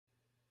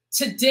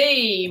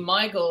Today,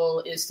 my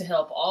goal is to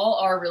help all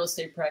our real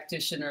estate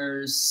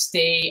practitioners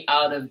stay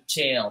out of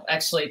jail.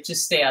 Actually,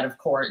 just stay out of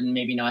court and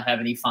maybe not have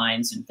any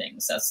fines and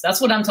things.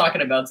 That's what I'm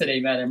talking about today,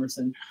 Matt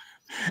Emerson.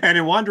 And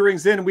in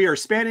Wanderings In, we are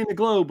spanning the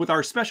globe with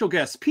our special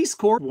guests, Peace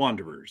Corps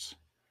Wanderers.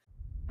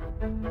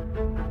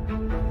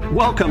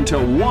 Welcome to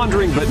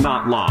Wandering But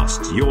Not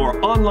Lost,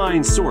 your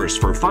online source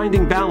for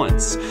finding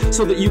balance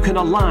so that you can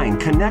align,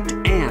 connect,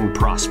 and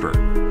prosper.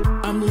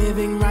 I'm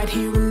living right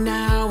here and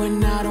now,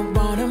 and I don't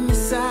want to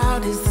miss out.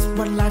 Is this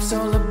what life's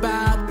all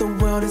about? The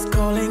world is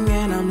calling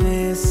and I'm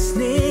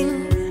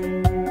listening.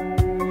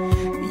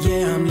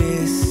 Yeah, I'm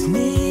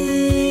listening.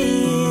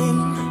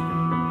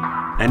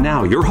 And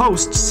now your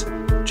hosts,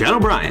 Jen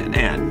O'Brien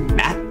and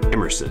Matt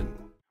Emerson.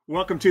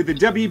 Welcome to the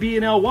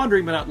WBNL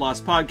Wandering But Not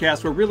Lost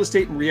podcast, where real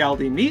estate and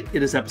reality meet.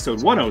 It is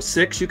episode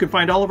 106. You can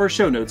find all of our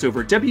show notes over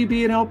at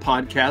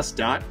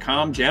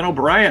WBNLpodcast.com. Jen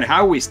O'Brien,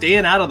 how are we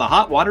staying out of the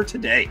hot water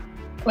today?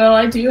 Well,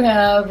 I do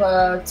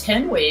have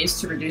 10 ways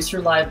to reduce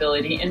your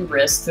liability and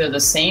risk. They're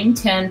the same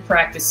 10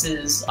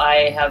 practices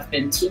I have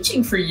been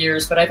teaching for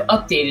years, but I've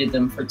updated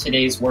them for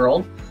today's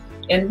world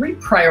and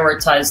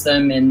reprioritized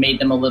them and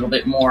made them a little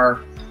bit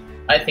more,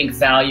 I think,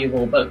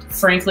 valuable. But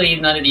frankly,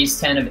 none of these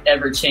 10 have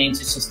ever changed.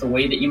 It's just the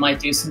way that you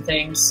might do some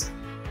things.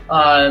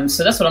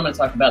 So that's what I'm going to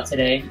talk about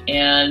today.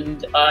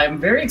 And I'm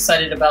very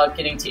excited about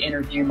getting to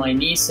interview my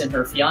niece and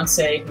her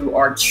fiance, who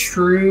are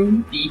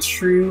the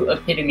true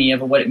epitome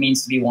of what it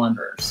means to be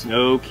wanderers.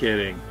 No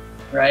kidding.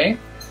 Right?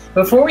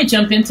 Before we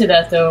jump into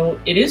that, though,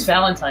 it is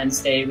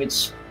Valentine's Day,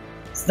 which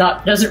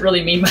doesn't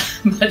really mean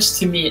much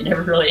to me. It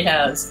never really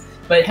has.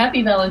 But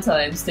happy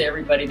Valentine's to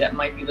everybody that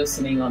might be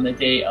listening on the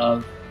day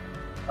of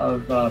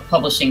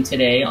publishing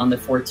today on the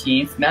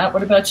 14th. Matt,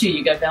 what about you?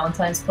 You got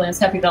Valentine's plans?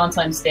 Happy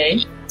Valentine's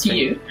Day to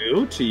you. Thank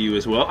you. To you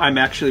as well. I'm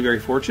actually very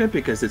fortunate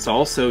because it's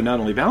also not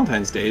only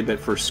Valentine's Day, but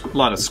for a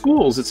lot of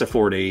schools, it's a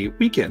 4-day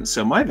weekend.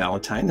 So my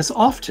Valentine is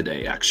off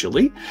today,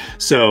 actually.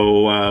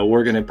 So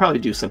we're going to probably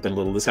do something a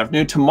little this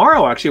afternoon.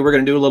 Tomorrow, actually, we're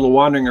going to do a little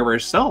wandering of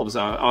ourselves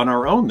on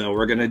our own, though.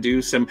 We're going to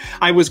do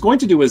I was going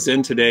to do a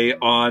Zen today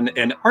on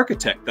an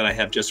architect that I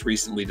have just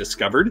recently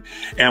discovered.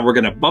 And we're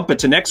going to bump it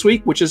to next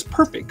week, which is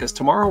perfect because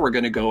tomorrow we're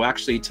going to go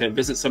actually to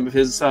visit some of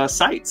his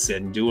sites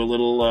and do a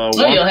little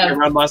wandering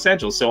around Los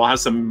Angeles. So I'll have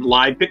some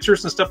live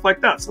pictures and stuff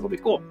like that. So it'll be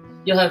cool.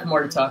 You'll have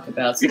more to talk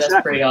about. So That's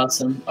pretty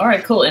awesome. All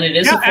right, cool. And it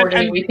is a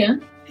 4-day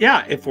weekend?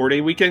 Yeah, a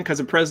 4-day weekend because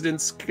the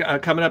president's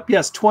coming up.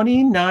 Yes,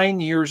 29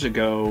 years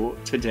ago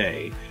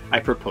today, I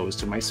proposed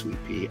to my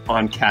sweet pea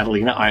on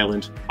Catalina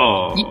Island.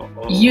 Oh.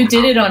 You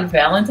did it on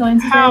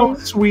Valentine's Day? How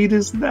sweet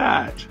is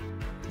that?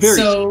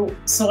 So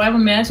I'm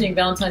imagining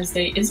Valentine's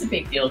Day is a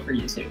big deal for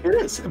you too. It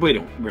is. We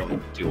don't really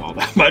do all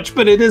that much,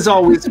 but it is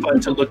always fun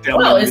to look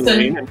down.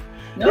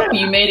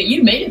 You made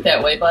it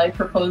that way by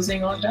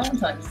proposing on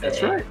Valentine's Day.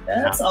 That's right.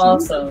 That's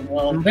awesome.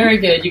 Well, very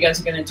good. You guys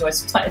are going to enjoy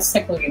some time. It's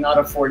technically not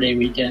a 4-day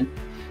weekend,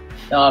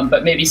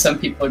 but maybe some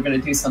people are going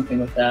to do something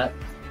with that.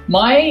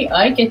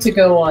 I get to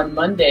go on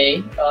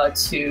Monday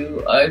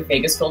to a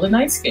Vegas Golden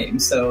Knights game,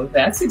 so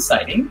that's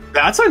exciting.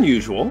 That's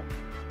unusual.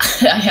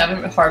 I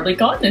haven't hardly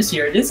gone this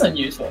year. It is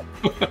unusual.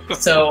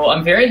 So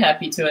I'm very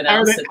happy to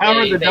announce how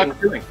are the Ducks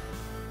doing?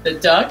 The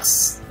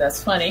Ducks,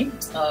 that's funny.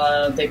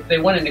 They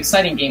won an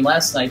exciting game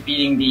last night,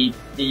 beating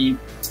the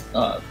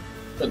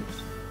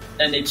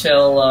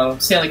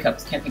NHL Stanley Cup.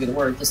 I can't think of the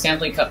word. The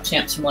Stanley Cup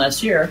champs from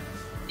last year,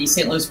 the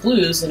St. Louis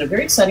Blues, in a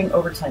very exciting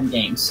overtime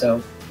game.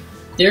 So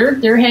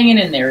they're hanging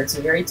in there. It's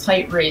a very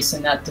tight race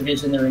in that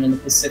division they're in the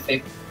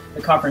Pacific,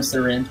 the conference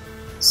they're in.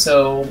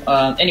 So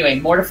anyway,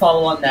 more to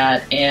follow on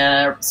that.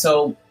 And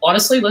so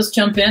honestly, let's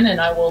jump in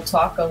and I will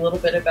talk a little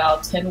bit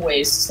about 10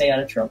 ways to stay out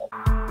of trouble.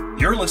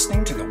 You're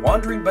listening to the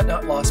Wandering But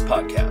Not Lost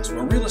podcast,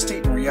 where real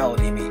estate and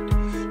reality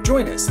meet.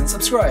 Join us and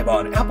subscribe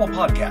on Apple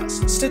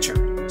Podcasts, Stitcher,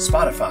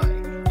 Spotify,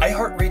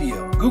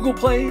 iHeartRadio, Google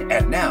Play,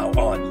 and now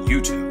on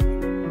YouTube.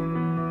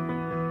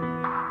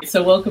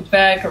 So welcome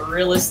back,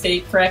 real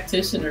estate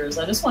practitioners.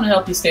 I just want to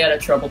help you stay out of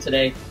trouble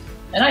today.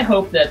 And I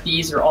hope that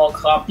these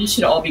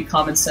should all be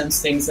common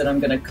sense things that I'm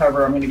going to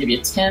cover. I'm going to give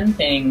you 10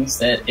 things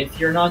that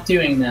if you're not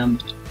doing them,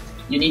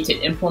 you need to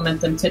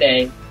implement them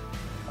today.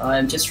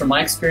 And just from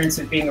my experience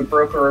of being a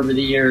broker over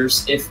the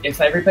years, if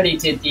everybody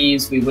did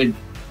these, we would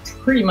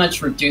pretty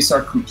much reduce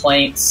our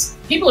complaints.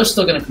 People are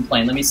still going to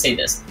complain. Let me say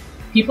this.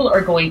 People are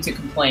going to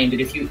complain,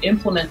 but if you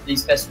implement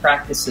these best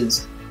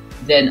practices,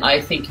 then I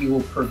think you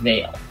will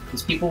prevail.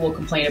 Because people will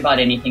complain about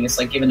anything. It's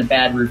like giving a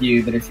bad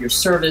review, but if your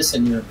service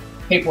and your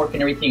paperwork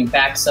and everything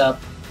backs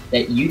up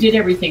that you did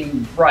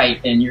everything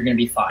right, then you're going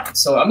to be fine.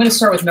 So I'm going to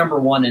start with number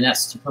 1, and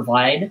that's to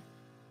provide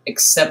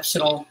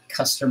exceptional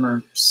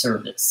customer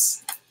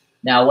service.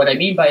 Now, what I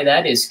mean by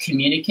that is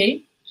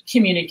communicate,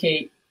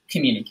 communicate,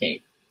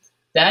 communicate.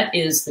 That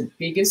is the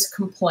biggest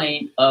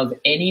complaint of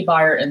any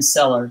buyer and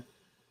seller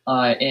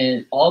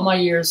in all my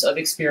years of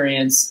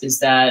experience is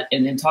that,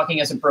 and then talking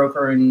as a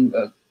broker, and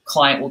a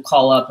client will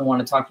call up and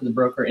want to talk to the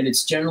broker, and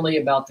it's generally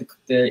about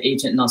the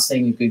agent not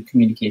staying in good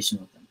communication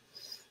with them.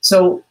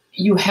 So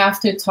you have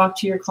to talk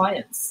to your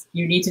clients.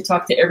 You need to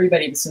talk to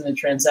everybody that's in the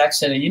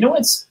transaction. And you know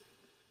what's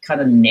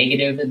kind of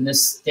negative in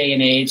this day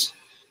and age.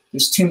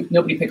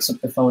 Nobody picks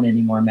up the phone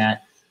anymore,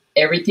 Matt.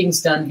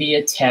 Everything's done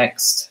via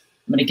text.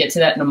 I'm going to get to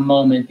that in a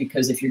moment,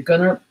 because if you're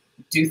going to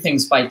do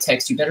things by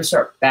text, you better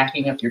start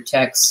backing up your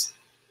texts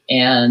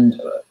and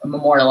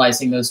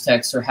memorializing those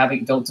texts, or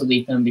don't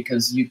delete them,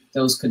 because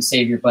those could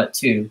save your butt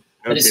too.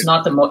 But it's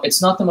not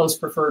the most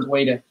preferred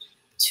way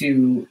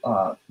to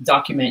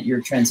document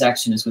your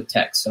transaction is with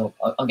text. So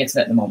I'll get to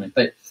that in a moment.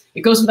 But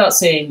it goes without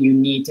saying, you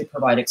need to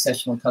provide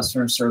exceptional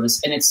customer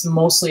service, and it's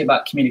mostly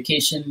about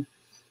communication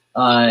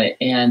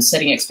and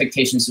setting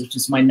expectations, which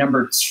is my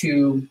number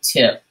 2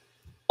 tip.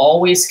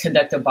 Always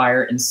conduct a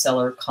buyer and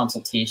seller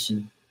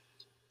consultation.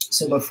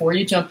 So before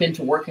you jump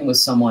into working with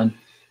someone,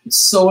 it's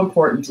so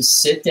important to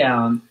sit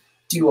down,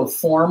 do a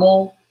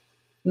formal,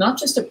 not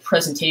just a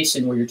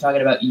presentation where you're talking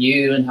about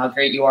you and how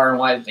great you are and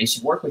why they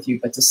should work with you,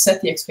 but to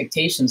set the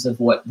expectations of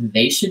what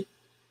they should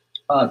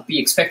be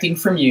expecting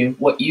from you,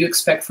 what you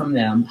expect from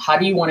them, how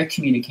do you want to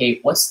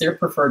communicate, what's their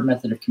preferred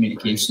method of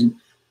communication, right.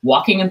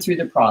 Walking them through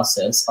the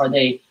process. Are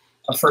they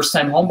a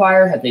first-time home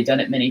buyer? Have they done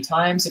it many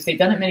times? If they've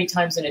done it many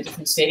times in a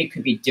different state, it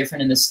could be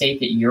different in the state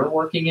that you're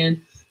working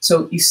in.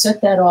 So you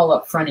set that all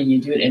up front and you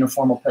do it in a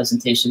formal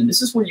presentation. And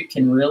this is where you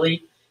can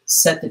really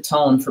set the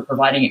tone for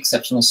providing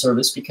exceptional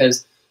service,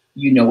 because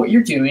you know what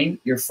you're doing.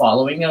 You're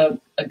following a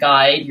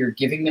guide. You're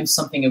giving them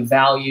something of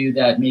value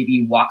that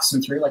maybe walks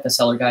them through, like a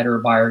seller guide or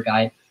a buyer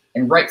guide.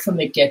 And right from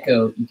the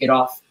get-go, you get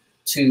off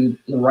to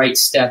the right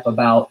step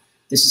about,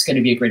 this is going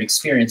to be a great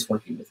experience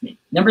working with me.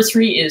 Number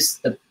 3 is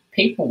the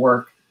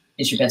paperwork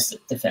is your best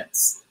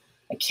defense.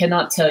 I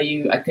cannot tell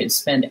you, I could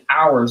spend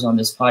hours on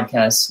this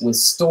podcast with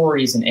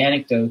stories and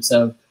anecdotes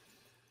of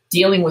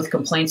dealing with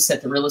complaints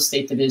at the real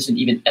estate division,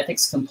 even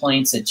ethics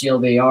complaints at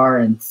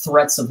GLBR, and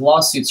threats of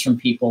lawsuits from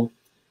people,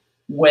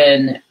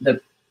 when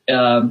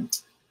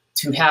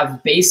to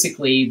have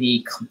basically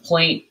the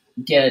complaint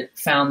get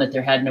found that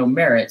there had no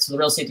merit. So the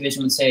real estate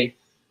division would say,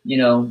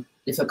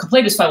 if a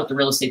complaint is filed with the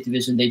real estate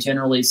division, they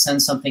generally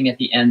send something at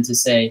the end to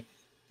say,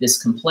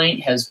 this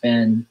complaint has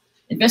been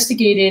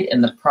investigated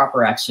and the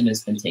proper action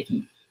has been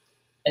taken.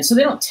 And so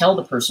they don't tell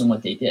the person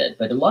what they did,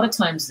 but a lot of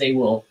times they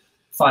will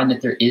find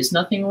that there is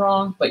nothing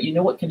wrong. But you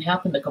know what can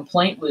happen? The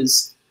complaint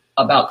was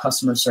about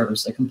customer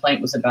service. The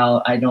complaint was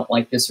about, I don't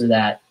like this or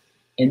that.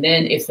 And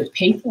then if the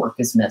paperwork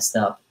is messed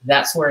up,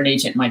 that's where an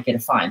agent might get a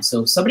fine.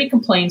 So if somebody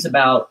complains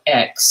about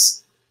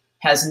X,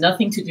 has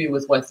nothing to do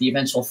with what the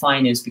eventual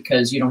fine is,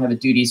 because you don't have a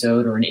duties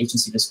owed or an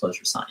agency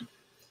disclosure signed.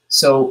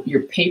 So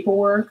your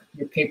paperwork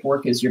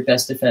is your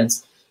best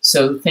defense.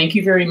 So thank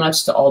you very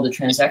much to all the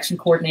transaction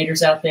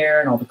coordinators out there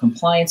and all the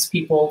compliance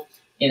people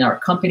in our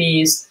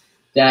companies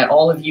that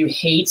all of you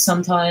hate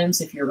sometimes.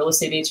 If you're a real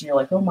estate agent, you're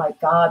like, oh my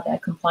God,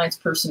 that compliance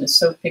person is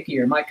so picky.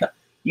 Or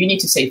you need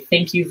to say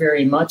thank you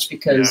very much,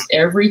 because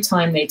every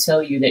time they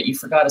tell you that you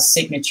forgot a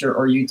signature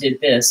or you did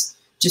this,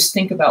 just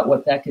think about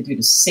what that could do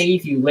to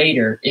save you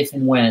later if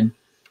and when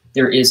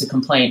there is a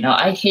complaint. Now,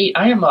 I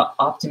am an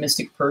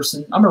optimistic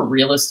person. I'm a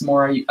realist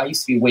more. I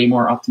used to be way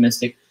more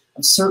optimistic.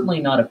 I'm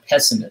certainly not a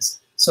pessimist.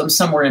 So I'm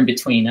somewhere in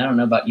between. I don't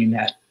know about you,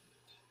 Matt.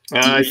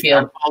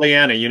 I'm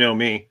Pollyanna, you know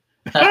me.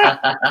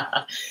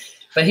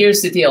 But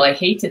here's the deal. I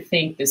hate to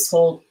think this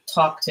whole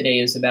talk today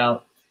is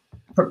about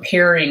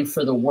preparing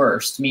for the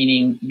worst,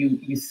 meaning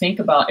you think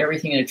about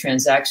everything in a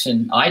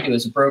transaction. I do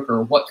as a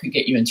broker, what could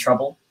get you in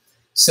trouble.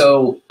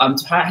 So I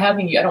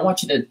don't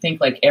want you to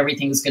think like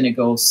everything's going to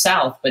go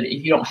south, but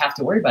you don't have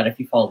to worry about it if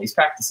you follow these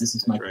practices,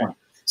 is my point.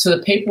 So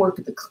the paperwork,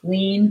 the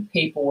clean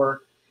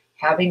paperwork,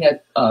 having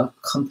a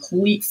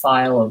complete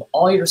file of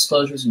all your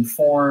disclosures and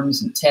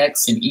forms and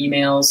texts and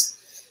emails.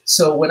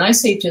 So when I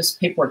say just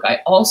paperwork, I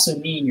also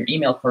mean your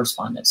email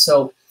correspondence.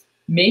 So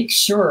make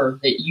sure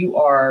that you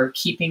are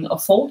keeping a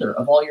folder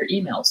of all your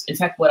emails. In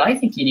fact, what I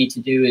think you need to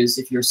do is,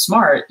 if you're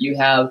smart, you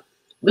have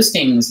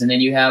listings, and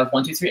then you have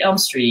 123 Elm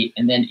Street,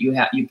 and then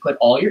you put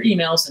all your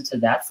emails into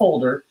that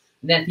folder.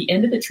 And then at the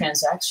end of the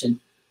transaction,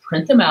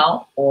 print them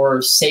out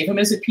or save them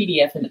as a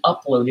PDF and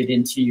upload it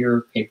into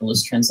your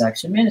paperless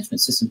transaction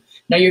management system.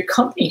 Now, your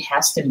company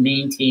has to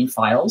maintain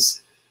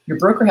files. Your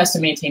broker has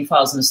to maintain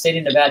files. In the state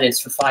of Nevada, it's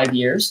for 5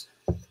 years.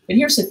 But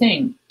here's the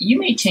thing. You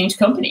may change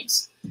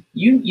companies.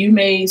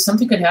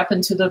 Something could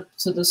happen to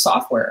the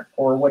software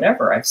or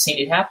whatever. I've seen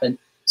it happen.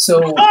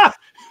 So,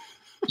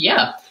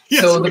 yeah.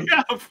 Yes, so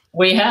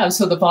we have.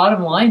 So the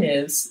bottom line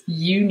is,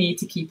 you need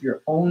to keep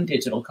your own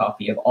digital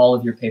copy of all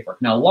of your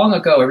paperwork. Now, long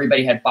ago,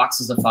 everybody had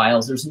boxes of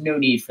files. There's no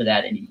need for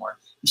that anymore.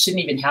 You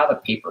shouldn't even have a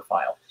paper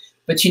file,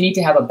 but you need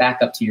to have a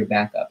backup to your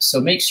backup.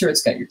 So make sure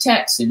it's got your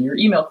text and your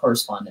email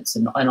correspondence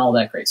and all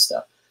that great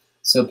stuff.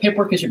 So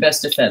paperwork is your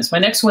best defense. My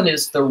next one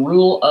is the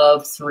rule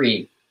of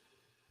 3.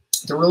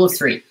 The rule of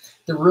 3.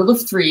 The rule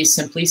of 3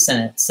 simply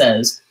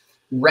says,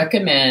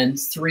 recommend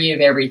 3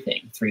 of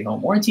everything. 3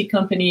 home warranty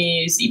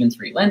companies, even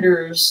 3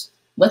 lenders.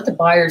 Let the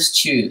buyers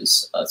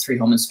choose 3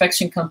 home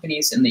inspection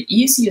companies. And the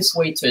easiest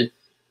way to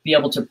be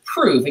able to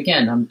prove,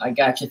 again, I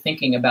got you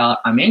thinking about,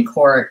 I'm in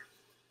court.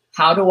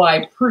 How do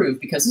I prove?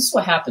 Because this is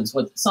what happens.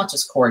 It's not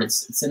just court.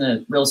 It's in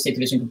a real estate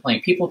division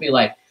complaint. People will be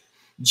like,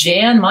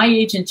 my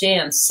agent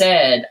Jan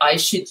said I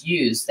should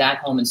use that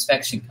home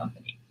inspection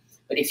company.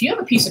 But if you have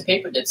a piece of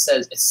paper that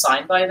says it's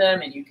signed by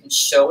them and you can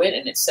show it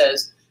and it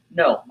says,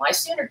 no, my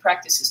standard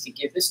practice is to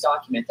give this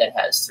document that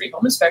has 3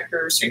 home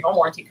inspectors, 3 home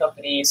warranty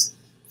companies,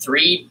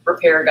 3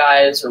 repair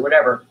guys or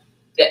whatever,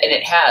 and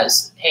it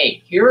has,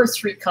 hey, here are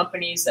 3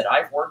 companies that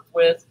I've worked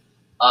with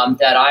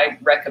that I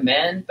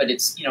recommend, but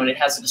it's, and it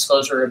has a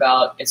disclosure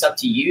about it's up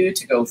to you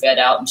to go vet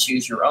out and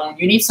choose your own.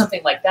 You need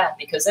something like that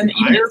because then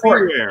even in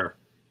court,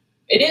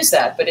 it is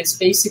that, but it's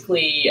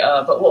basically,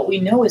 but what we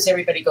know is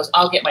everybody goes,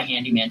 I'll get my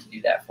handyman to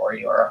do that for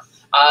you, or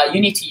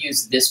you need to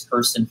use this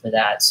person for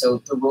that. So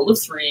the rule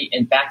of 3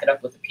 and back it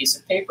up with a piece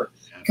of paper.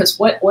 Because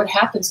what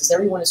happens is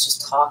everyone is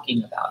just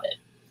talking about it.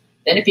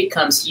 Then it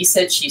becomes he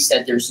said, she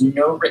said. There's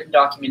no written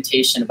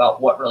documentation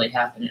about what really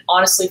happened. And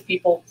honestly,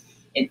 people,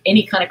 in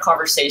any kind of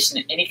conversation,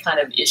 in any kind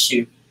of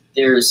issue,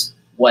 there's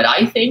what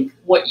I think,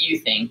 what you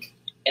think,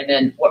 and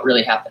then what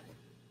really happened,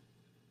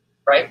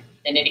 right?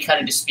 In any kind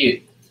of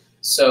dispute.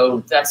 So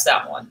that's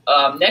that one.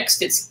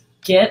 Next, it's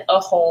get a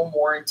home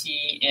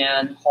warranty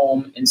and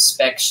home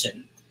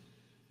inspection.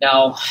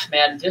 Now,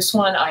 man, this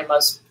one I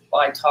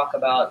talk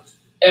about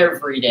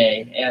every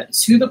day, and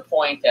to the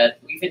point that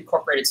we've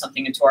incorporated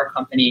something into our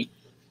company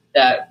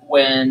that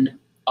when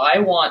I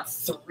want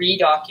 3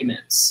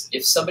 documents,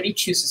 if somebody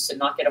chooses to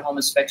not get a home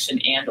inspection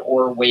and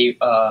or waive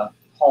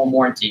home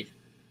warranty,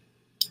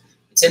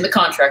 it's in the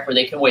contract where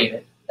they can waive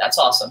it. That's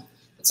awesome.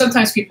 But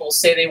sometimes people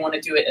say they want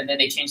to do it and then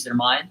they change their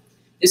mind.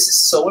 This is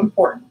so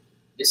important.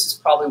 This is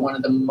probably one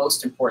of the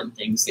most important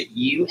things, that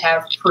you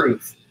have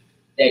proof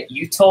that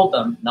you told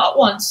them not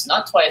once,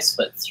 not twice,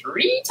 but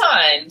 3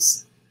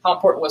 times how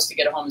important it was to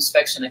get a home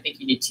inspection. I think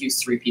you need to use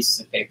 3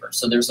 pieces of paper.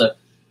 So there's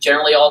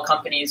generally all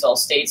companies, all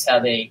states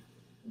have a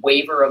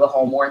waiver of a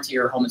home warranty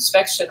or home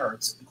inspection, or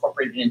it's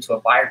incorporated into a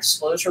buyer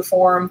disclosure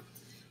form.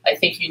 I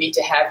think you need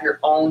to have your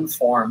own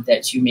form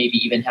that you maybe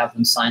even have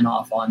them sign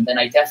off on. Then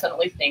I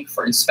definitely think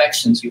for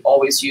inspections, you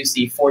always use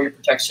the for your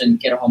protection,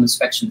 get a home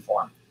inspection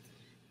form.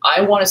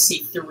 I want to see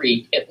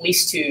 3, at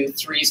least 2,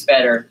 3's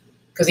better.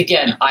 Because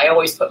again, I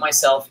always put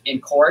myself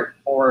in court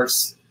or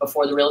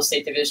before the real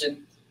estate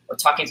division or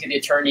talking to the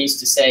attorneys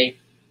to say,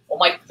 well,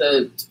 Mike,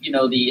 the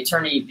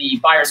attorney, the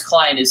buyer's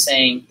client is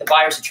saying, the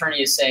buyer's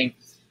attorney is saying,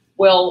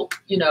 well,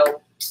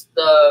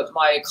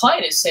 my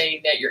client is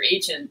saying that your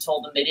agent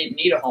told them they didn't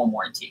need a home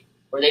warranty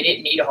or they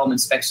didn't need a home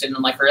inspection.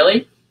 I'm like,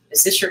 really?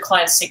 Is this your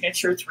client's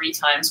signature 3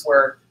 times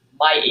where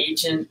my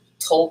agent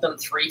told them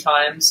 3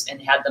 times and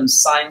had them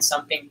sign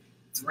something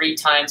 3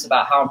 times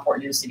about how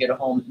important it is to get a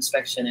home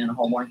inspection and a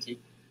home warranty?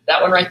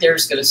 That one right there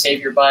is going to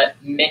save your butt.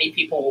 Many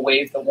people will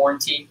waive the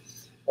warranty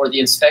or the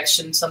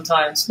inspection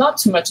sometimes. Not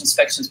too much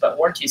inspections, but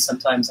warranties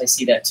sometimes. I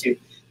see that too.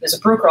 As a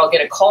broker, I'll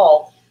get a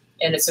call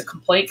and it's a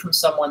complaint from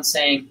someone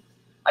saying,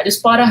 I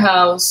just bought a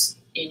house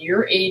and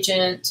your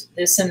agent,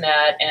 this and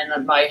that,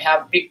 and I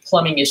have big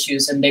plumbing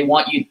issues and they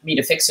want me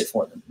to fix it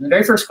for them. And the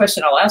very first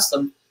question I'll ask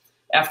them,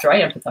 after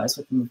I empathize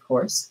with them, of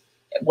course,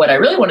 what I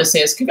really want to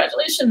say is,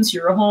 congratulations,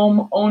 you're a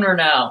home owner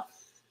now.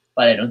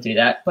 But I don't do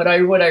that. But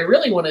what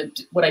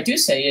I do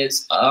say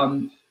is,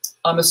 I'm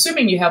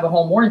assuming you have a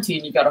home warranty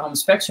and you've got a home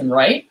inspection,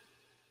 right?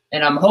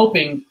 And I'm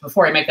hoping,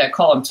 before I make that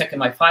call, I'm checking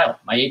my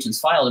agent's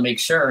file to make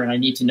sure, and I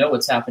need to know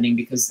what's happening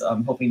because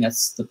I'm hoping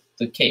that's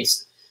the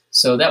case.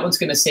 So that one's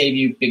going to save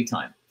you big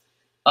time.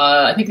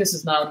 I think this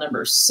is now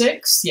number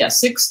 6. Yeah,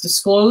 6,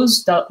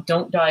 disclose,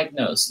 don't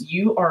diagnose.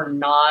 You are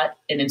not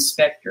an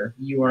inspector.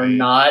 You are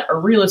not a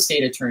real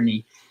estate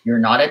attorney. You're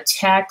not a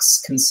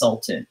tax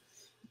consultant.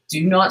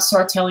 Do not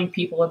start telling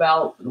people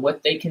about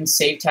what they can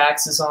save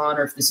taxes on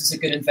or if this is a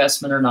good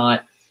investment or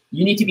not.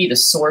 You need to be the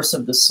source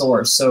of the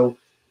source. So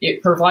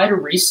provide a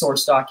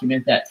resource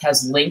document that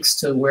has links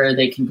to where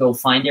they can go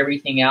find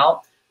everything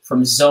out,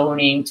 from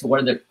zoning to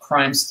what are the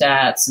crime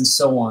stats and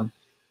so on.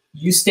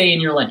 You stay in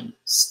your lane.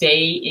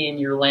 Stay in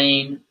your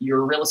lane. You're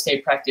a real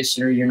estate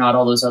practitioner. You're not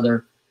all those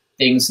other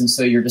things. And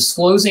so you're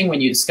disclosing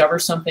when you discover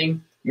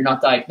something. You're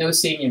not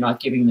diagnosing. You're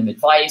not giving them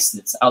advice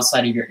that's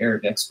outside of your area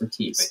of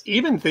expertise.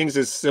 Even things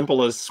as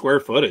simple as square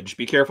footage.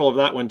 Be careful of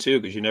that one too,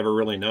 because you never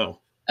really know.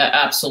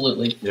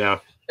 Absolutely. Yeah.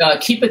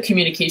 Keep a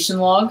communication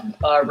log.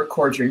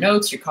 Record your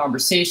notes, your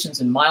conversations,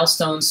 and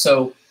milestones.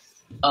 So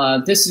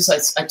this is,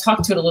 I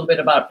talked to it a little bit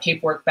about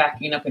paperwork,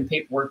 backing up in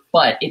paperwork,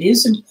 but it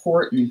is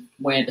important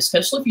when,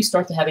 especially if you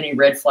start to have any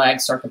red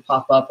flags start to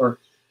pop up or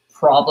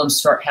problems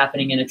start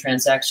happening in a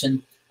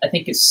transaction, I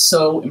think it's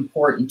so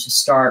important to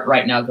start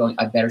right now going,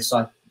 I better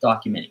start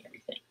documenting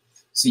everything.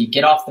 So you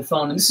get off the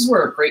phone, and this is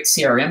where a great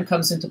CRM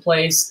comes into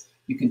place.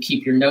 You can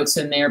keep your notes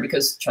in there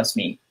because, trust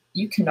me,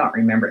 you cannot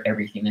remember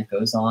everything that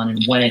goes on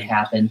and when it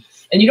happened.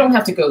 And you don't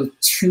have to go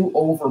too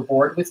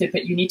overboard with it,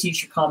 but you need to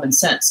use your common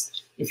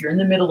sense. If you're in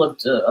the middle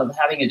of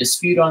having a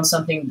dispute on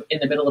something, in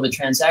the middle of a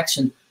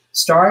transaction,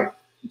 start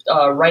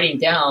writing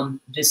down,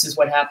 this is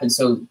what happened.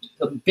 So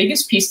the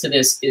biggest piece to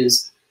this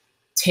is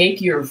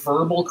take your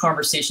verbal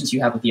conversations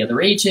you have with the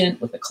other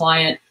agent, with the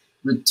client,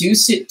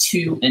 reduce it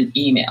to an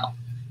email.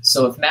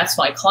 So if Matt's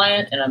my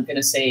client and I'm going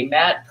to say,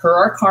 Matt, per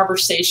our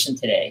conversation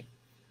today,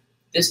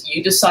 this,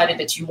 you decided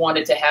that you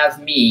wanted to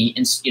have me,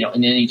 and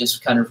and then you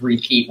just kind of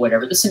repeat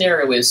whatever the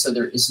scenario is, so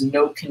there is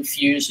no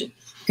confusion.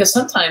 Because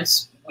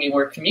sometimes when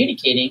we're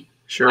communicating,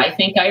 Sure. I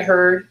think I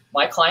heard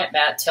my client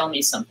Matt tell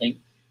me something,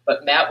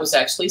 but Matt was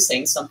actually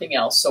saying something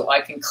else. So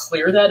I can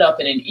clear that up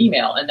in an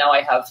email, and now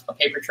I have a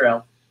paper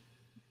trail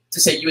to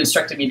say you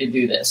instructed me to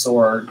do this,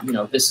 or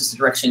this is the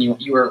direction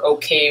you are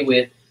okay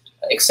with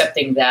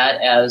accepting that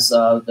as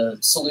the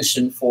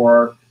solution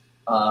for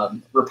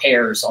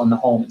repairs on the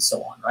home and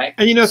so on, right?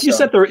 And if you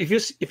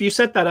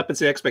set that up as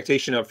the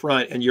expectation up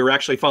front, and you're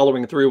actually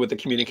following through with the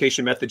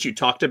communication methods you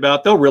talked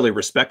about, they'll really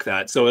respect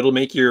that. So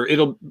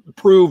it'll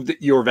prove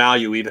that your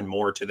value even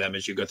more to them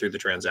as you go through the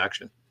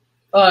transaction.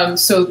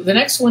 So the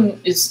next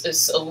one is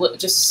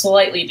just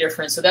slightly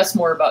different. So that's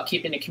more about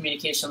keeping a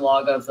communication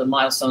log of the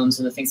milestones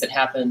and the things that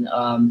happen.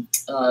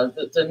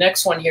 The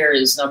next one here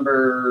is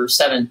number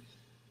 7.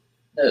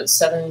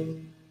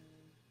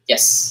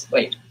 Yes.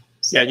 Wait.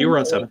 Yeah, you were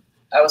on 7.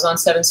 I was on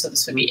 7, so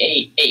this would be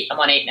 8. I'm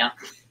on 8 now.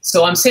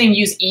 So I'm saying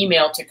use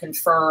email to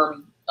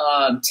confirm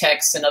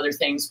texts and other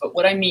things. But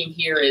what I mean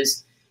here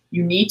is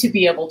you need to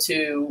be able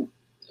to,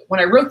 when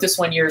I wrote this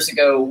one years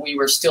ago, we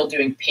were still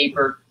doing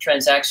paper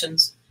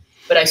transactions.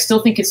 But I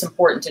still think it's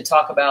important to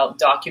talk about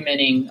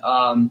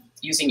documenting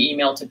using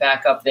email to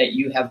back up that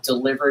you have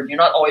delivered. You're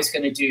not always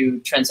going to do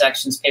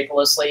transactions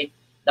paperlessly.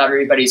 Not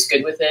everybody's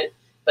good with it.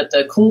 But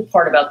the cool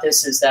part about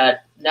this is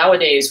that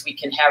nowadays we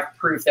can have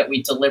proof that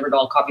we delivered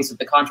all copies of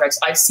the contracts.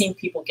 I've seen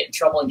people get in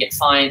trouble and get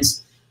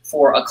fines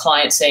for a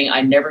client saying,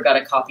 I never got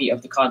a copy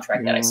of the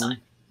contract that I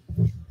signed.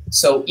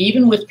 So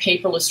even with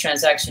paperless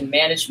transaction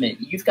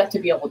management, you've got to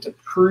be able to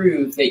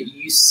prove that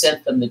you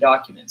sent them the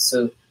documents.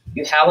 So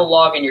you have a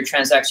log in your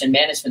transaction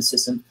management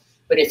system,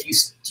 but if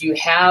do you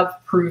have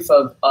proof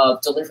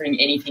of delivering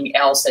anything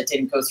else that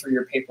didn't go through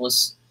your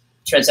paperless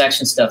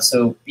transaction stuff?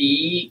 So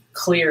be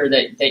clear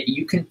that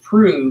you can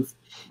prove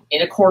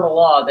in a court of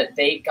law that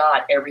they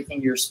got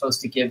everything you're supposed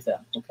to give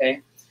them,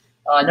 okay?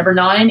 Number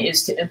 9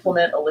 is to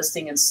implement a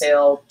listing and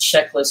sale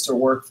checklist or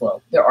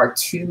workflow. There are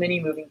too many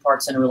moving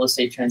parts in a real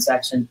estate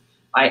transaction.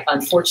 I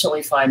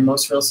unfortunately find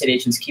most real estate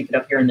agents keep it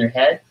up here in their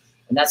head,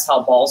 and that's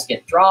how balls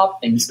get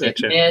dropped, things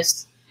get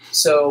missed.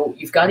 So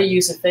you've got to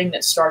use a thing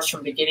that starts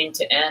from beginning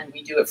to end.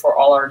 We do it for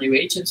all our new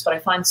agents, but I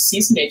find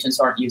seasoned agents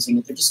aren't using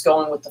it. They're just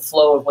going with the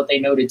flow of what they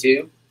know to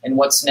do and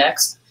what's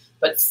next.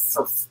 But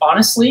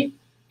honestly,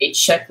 a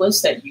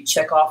checklist that you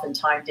check off in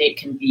time date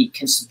can be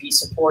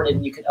supported,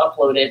 and you can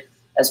upload it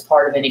as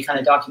part of any kind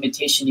of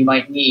documentation you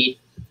might need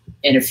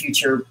in a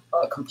future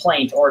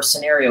complaint or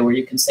scenario where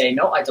you can say,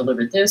 no, I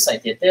delivered this, I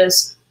did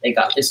this, they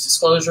got this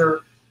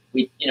disclosure.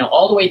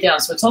 All the way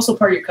down. So it's also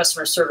part of your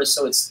customer service.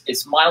 So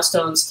it's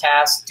milestones,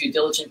 tasks, due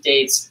diligence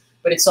dates,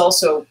 but it's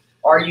also,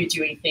 are you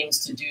doing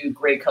things to do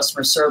great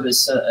customer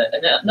service?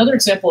 Another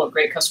example of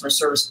great customer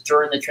service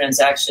during the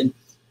transaction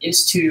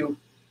is to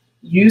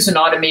use an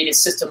automated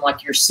system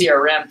like your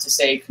CRM to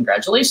say,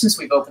 congratulations,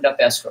 we've opened up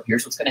escrow.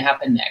 Here's what's going to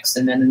happen next.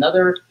 And then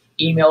another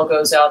email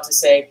goes out to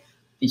say,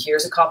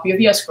 here's a copy of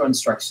the escrow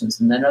instructions.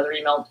 And then another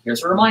email,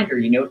 here's a reminder,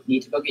 you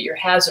need to go get your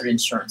hazard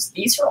insurance.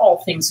 These are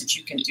all things that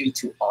you can do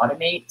to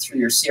automate through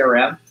your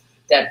CRM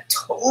that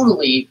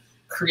totally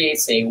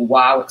creates a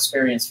wow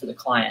experience for the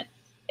client.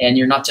 And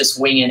you're not just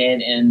winging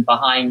it and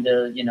behind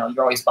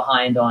you're always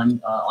behind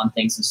on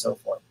things and so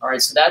forth. All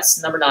right, so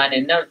that's number 9.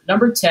 And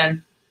number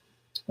 10,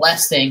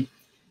 last thing,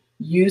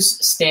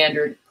 use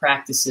standard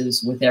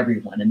practices with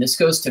everyone. And this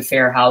goes to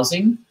fair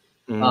housing.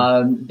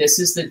 This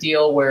is the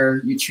deal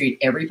where you treat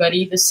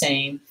everybody the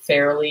same,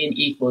 fairly and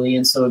equally.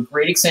 And so a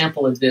great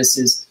example of this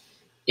is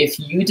if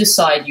you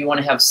decide you want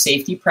to have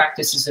safety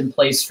practices in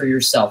place for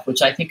yourself,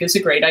 which I think is a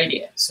great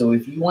idea. So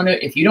if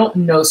you don't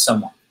know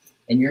someone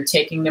and you're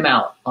taking them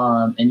out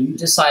and you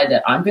decide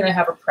that I'm going to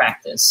have a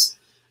practice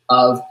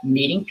of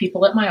meeting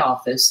people at my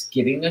office,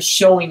 giving a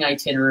showing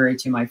itinerary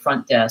to my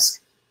front desk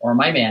or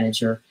my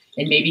manager,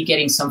 and maybe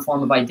getting some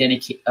form of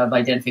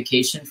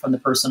identification from the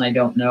person I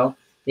don't know,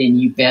 then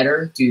you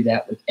better do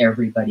that with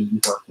everybody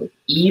you work with,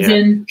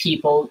 even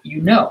people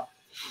you know,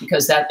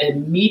 because that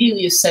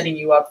immediately is setting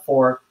you up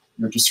for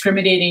you're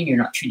discriminating, you're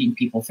not treating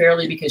people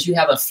fairly because you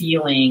have a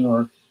feeling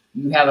or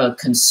you have a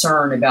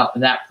concern about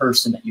that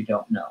person that you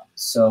don't know.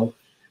 So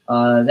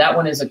that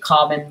one is a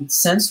common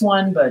sense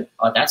one, but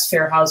that's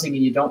fair housing,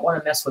 and you don't want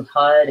to mess with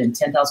HUD and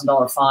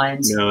 $10,000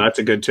 fines. No, that's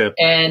a good tip.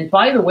 And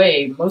by the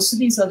way, most of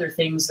these other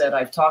things that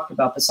I've talked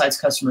about besides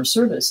customer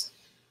service,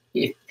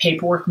 if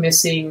paperwork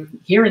missing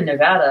here in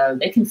Nevada,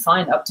 they can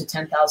fine up to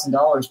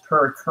 $10,000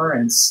 per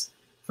occurrence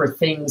for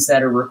things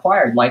that are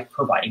required, like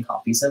providing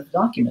copies of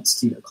documents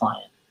to your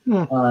client,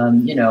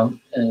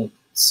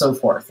 so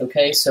forth.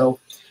 Okay,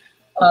 so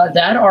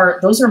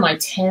those are my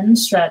 10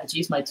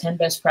 strategies, my 10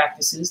 best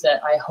practices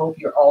that I hope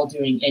you're all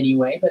doing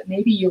anyway. But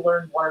maybe you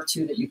learned 1 or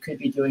 2 that you could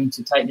be doing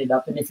to tighten it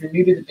up. And if you're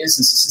new to the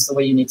business, this is the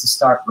way you need to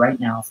start right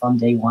now from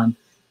day 1.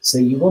 So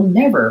you will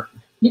never.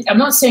 I'm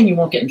not saying you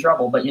won't get in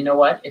trouble, but you know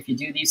what? If you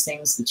do these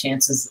things, the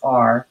chances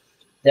are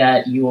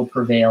that you will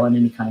prevail in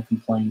any kind of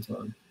complaint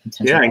or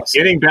Yeah, and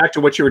getting back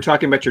to what you were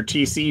talking about, your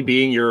TC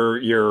being your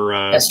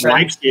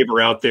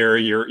lifesaver out there,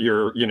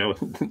 your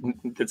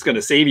that's going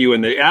to save you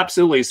in the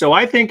absolutely. So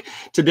I think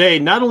today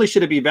not only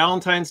should it be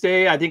Valentine's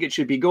Day, I think it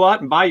should be go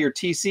out and buy your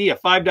TC a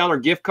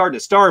 $5 gift card to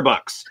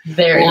Starbucks.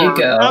 There you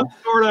go.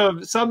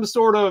 Some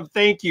sort of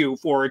thank you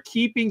for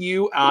keeping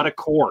you out of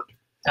court.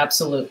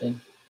 Absolutely.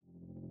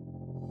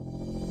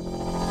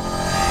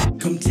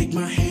 Come take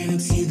my hand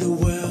and see the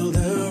world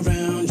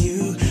around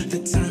you. The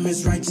time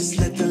is right, just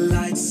let the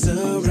lights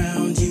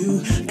surround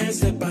you. And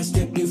step by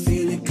step you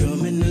feel it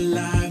coming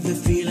alive, the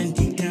feeling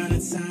deep down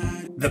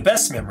inside. The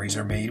best memories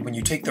are made when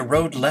you take the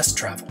road less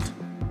traveled.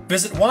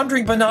 Visit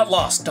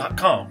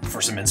wanderingbutnotlost.com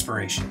for some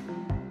inspiration.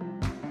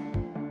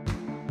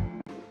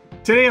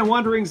 Today on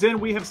Wandering Zen,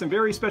 we have some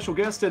very special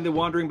guests in the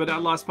Wandering But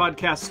Not Lost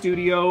podcast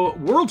studio,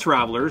 world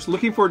travelers.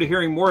 Looking forward to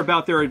hearing more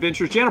about their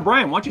adventures. Jana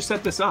Bryan, why don't you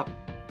set this up?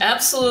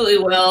 Absolutely.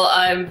 Well,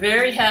 I'm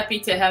very happy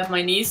to have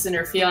my niece and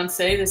her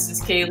fiance, this is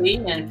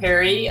Kaylee and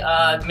Perry,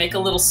 make a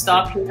little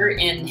stop here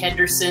in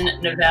Henderson,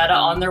 Nevada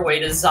on their way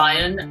to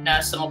Zion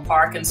National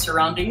Park and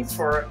surroundings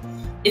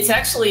it's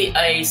actually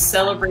a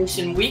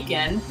celebration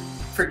weekend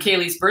for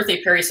Kaylee's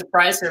birthday. Perry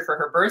surprised her for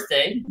her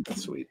birthday.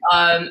 That's sweet.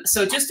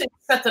 So just to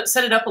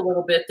set it up a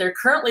little bit, they're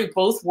currently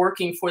both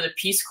working for the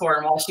Peace Corps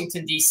in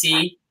Washington,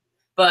 D.C.,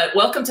 but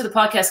welcome to the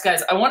podcast,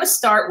 guys. I want to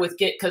start with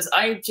because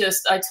I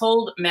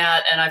told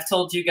Matt, and I've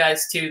told you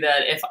guys too,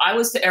 that if I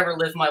was to ever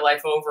live my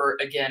life over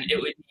again,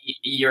 it would be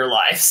your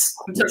lives.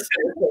 I'm just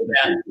going to say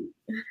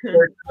that.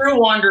 We're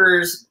true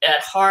wanderers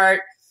at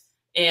heart.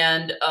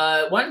 And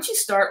why don't you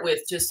start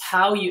with just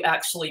how you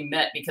actually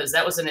met, because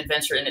that was an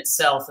adventure in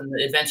itself, and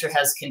the adventure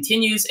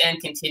continues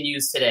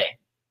today.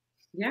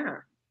 Yeah.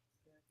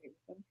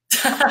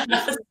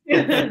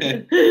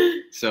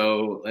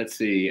 So let's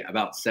see,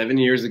 about 7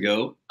 years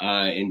ago,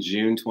 in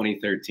June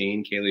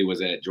 2013, Kaylee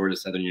was at Georgia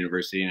Southern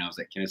University and I was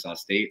at Kennesaw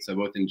State. So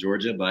both in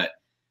Georgia, but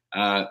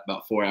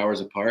about 4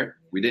 hours apart.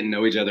 We didn't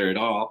know each other at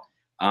all.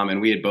 And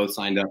we had both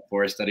signed up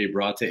for a study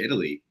abroad to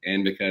Italy.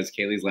 And because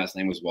Kaylee's last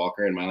name was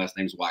Walker and my last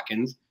name's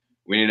Watkins,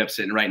 we ended up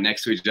sitting right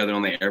next to each other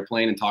on the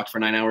airplane and talked for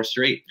 9 hours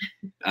straight.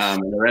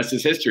 And the rest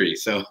is history.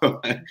 So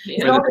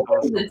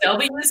the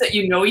W's that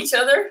you know each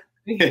other?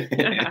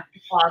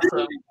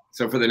 Awesome.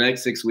 So for the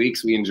next 6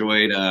 weeks, we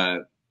enjoyed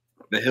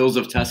the hills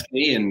of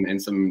Tuscany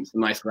and some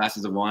nice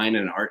glasses of wine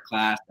and an art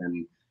class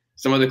and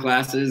some other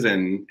classes.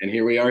 And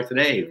here we are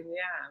today.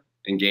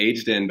 Yeah.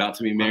 Engaged and about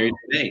to be married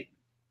today.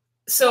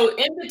 So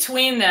in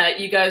between that,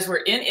 you guys were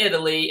in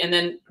Italy, and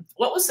then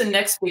what was the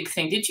next big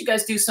thing? Did you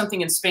guys do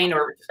something in Spain,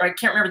 or I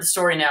can't remember the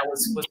story now?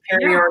 Was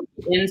Perry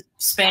in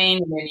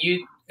Spain, and then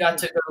you got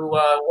to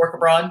go work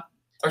abroad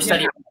or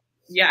study?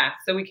 Yeah,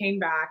 so we came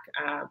back.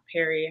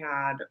 Perry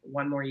had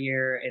one more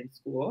year in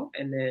school,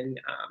 and then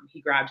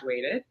he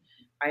graduated.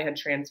 I had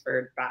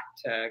transferred back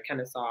to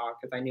Kennesaw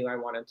because I knew I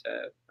wanted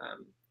to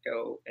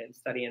go and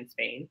study in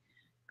Spain.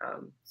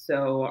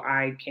 So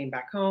I came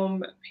back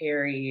home.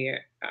 Perry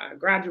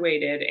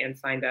graduated and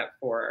signed up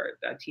for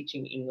a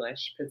teaching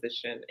English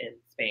position in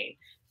Spain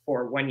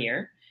for 1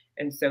 year.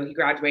 And so he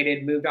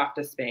graduated, moved off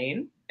to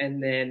Spain.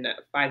 And then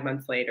 5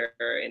 months later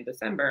in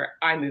December,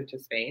 I moved to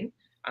Spain.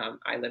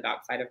 I live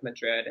outside of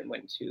Madrid and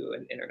went to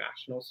an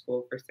international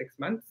school for 6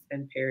 months.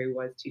 And Perry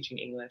was teaching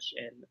English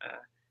in a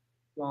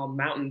small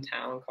mountain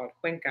town called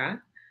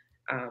Cuenca.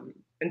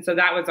 And so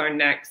that was our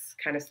next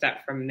kind of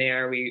step from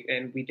there.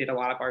 We did a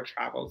lot of our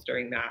travels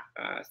during that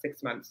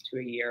 6 months to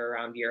a year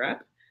around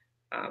Europe.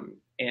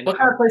 And what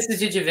kind of places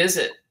did you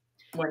visit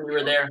when you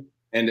were there?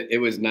 And it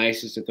was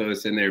nice just to throw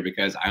this in there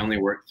because I only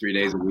worked 3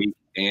 days a week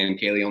and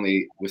Kaylee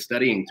only was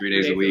studying 3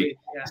 days a week.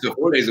 Yeah. So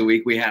 4 days a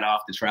week we had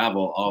off to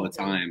travel all the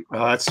time.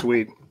 Oh, that's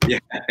sweet. Yeah,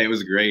 it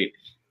was great.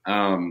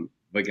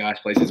 But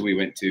gosh, places we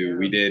went to,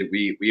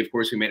 we of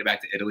course we made it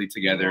back to Italy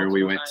together.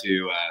 We went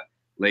to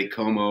Lake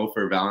Como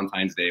for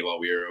Valentine's Day while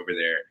we were over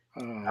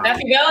there.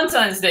 Happy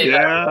Valentine's Day.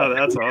 Yeah,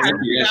 that's awesome.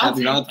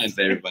 Happy Valentine's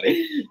Day,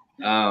 everybody.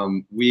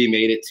 We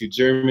made it to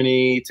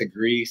Germany, to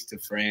Greece, to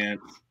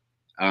France,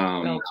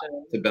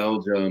 to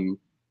Belgium.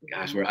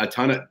 Gosh, we're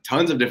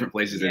tons of different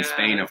places in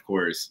Spain, of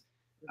course.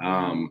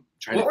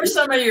 What were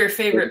some of your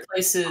favorite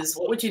places?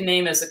 What would you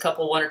name as a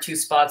couple, one or two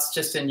spots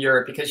just in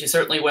Europe? Because you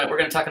certainly went, we're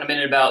going to talk in a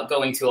minute about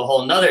going to a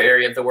whole nother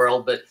area of the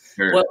world, but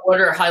sure.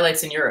 What are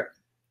highlights in Europe?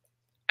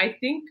 I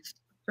think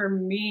for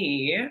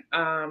me,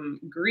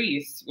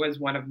 Greece was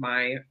one of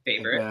my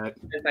favorites.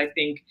 Because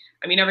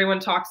I mean, everyone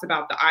talks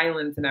about the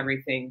islands and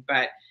everything,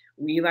 but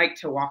we like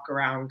to walk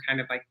around kind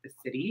of like the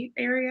city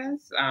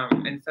areas.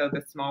 And so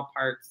the small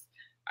parts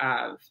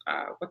of,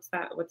 what's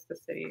the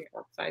city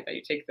outside that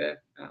you take the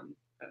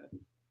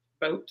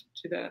boat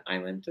to the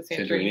island, to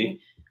Santorini?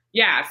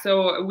 Yeah,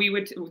 so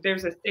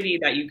there's a city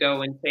that you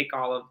go and take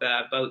all of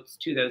the boats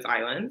to those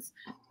islands.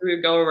 We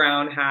would go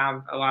around,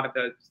 have a lot of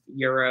those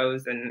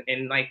Euros,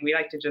 and like we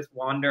like to just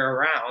wander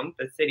around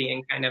the city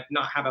and kind of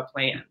not have a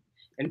plan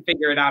and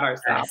figure it out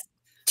ourselves.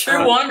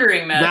 True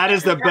wandering, man. That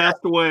is the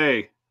best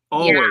way,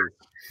 always. Yeah.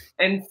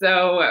 And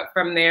so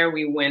from there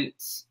we went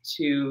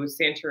to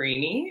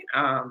Santorini,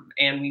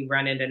 and we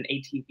rented an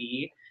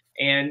ATV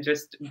and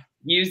just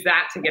used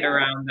that to get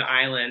around the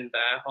island the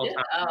whole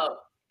time.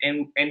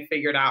 And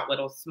figured out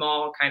little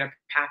small kind of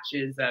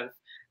patches of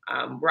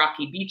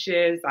rocky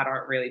beaches that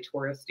aren't really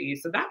touristy.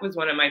 So that was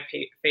one of my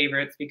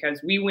favorites because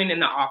we went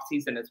in the off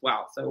season as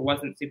well. So it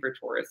wasn't super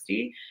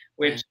touristy,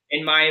 which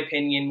in my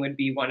opinion would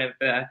be one of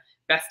the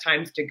best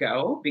times to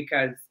go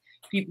because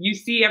you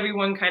see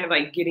everyone kind of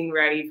like getting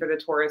ready for the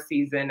tourist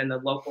season and the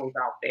locals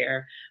out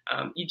there.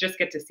 You just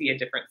get to see a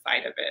different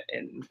side of it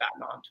in that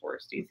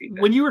non-touristy season.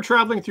 When you were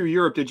traveling through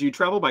Europe, did you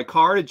travel by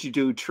car? Did you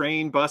do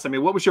train, bus? I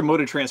mean, what was your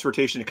mode of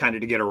transportation to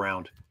get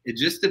around? It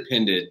just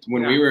depended.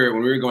 When we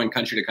were going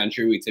country to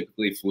country, we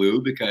typically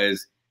flew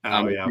because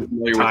Ryanair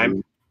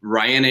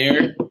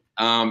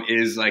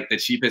is like the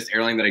cheapest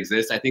airline that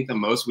exists. I think the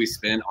most we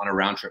spent on a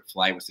round trip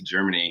flight was to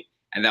Germany,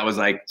 and that was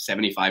like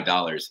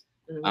 $75.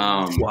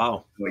 Wow.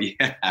 Well,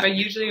 yeah. But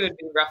usually it would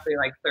be roughly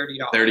like $30.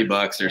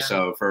 $30 or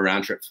so for a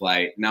round trip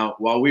flight. Now,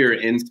 while we were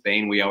in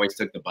Spain, we always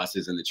took the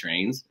buses and the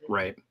trains.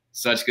 Right.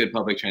 Such good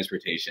public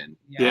transportation.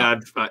 Yeah,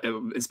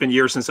 it's been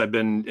years since I've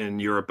been in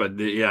Europe, but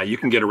you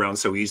can get around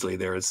so easily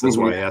there. That's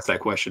why I asked that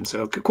question.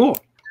 So cool.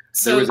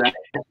 So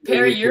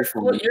Perry, you're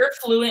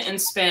fluent in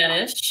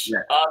Spanish,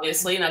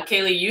 obviously. Now,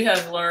 Kaylee, you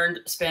have learned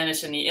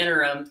Spanish in the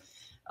interim.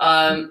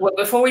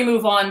 Before we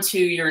move on to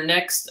your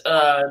next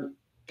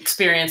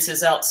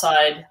experiences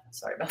outside,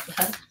 sorry about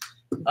that,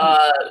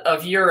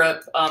 of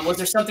Europe, was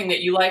there something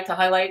that you like to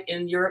highlight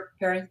in Europe,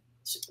 Perry?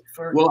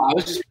 Well, I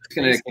was just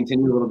going to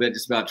continue a little bit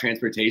just about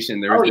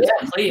transportation.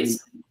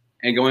 Please.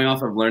 And going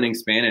off of learning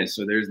Spanish.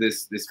 So there's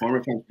this form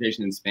of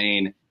transportation in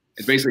Spain.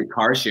 It's basically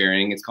car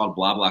sharing. It's called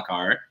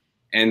BlaBlaCar.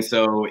 And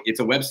so it's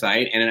a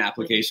website and an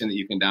application that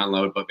you can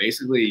download. But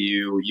basically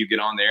you get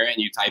on there and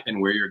you type in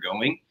where you're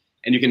going.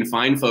 And you can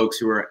find folks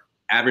who are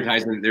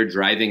advertising that they're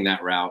driving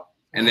that route.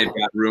 And they've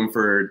got room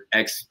for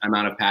X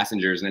amount of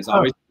passengers. And it's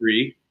always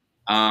free.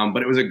 But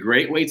it was a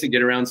great way to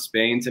get around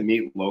Spain, to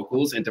meet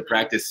locals and to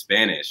practice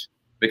Spanish,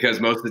 because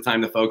most of the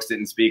time the folks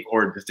didn't speak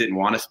or just didn't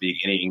want to speak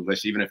any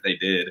English, even if they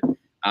did.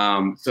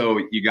 So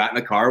you got in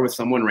the car with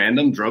someone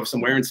random, drove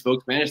somewhere and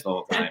spoke Spanish the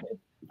whole time.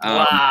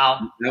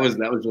 Wow. That was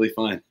really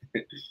fun.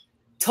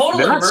 Total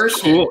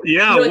immersion. Cool.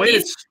 Yeah,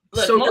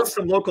 soak up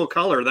some local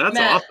color. That's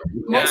Matt,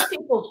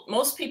 awesome.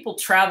 Most people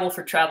travel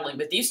for traveling,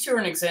 but these two are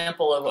an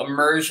example of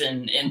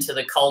immersion into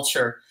the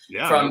culture.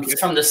 From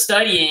the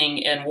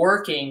studying and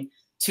working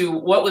to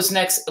what was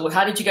next.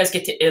 How did you guys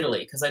get to Italy?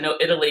 Because I know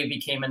Italy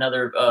became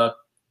another.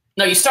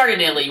 No, you started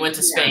in Italy. You went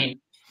to Spain.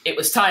 It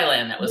was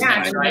Thailand that was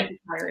next, right?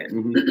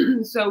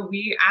 Thailand. So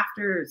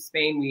after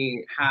Spain,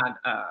 we had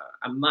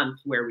a month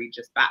where we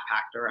just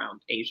backpacked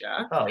around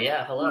Asia. Oh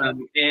yeah, hello.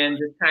 And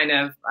just kind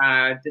of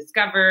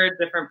discovered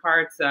different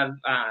parts of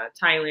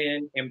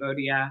Thailand,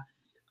 Cambodia.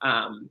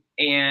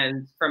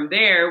 And from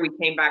there, we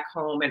came back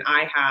home and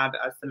I had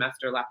a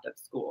semester left of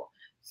school.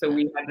 So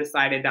we had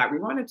decided that we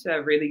wanted to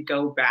really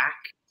go back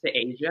to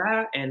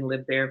Asia and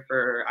live there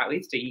for at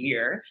least a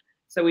year.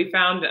 So we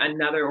found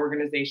another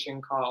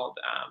organization called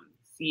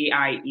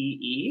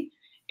CIEE,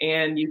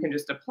 and you can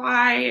just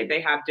apply.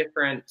 They have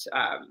different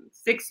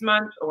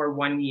 6-month or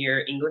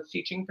 1-year English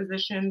teaching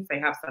positions. They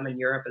have some in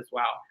Europe as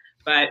well.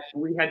 But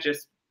we had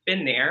just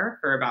been there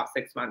for about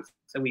 6 months,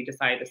 so we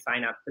decided to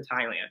sign up to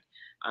Thailand.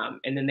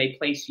 And then they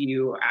place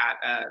you at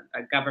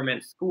a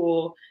government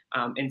school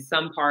in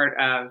some part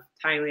of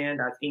Thailand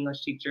as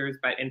English teachers,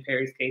 but in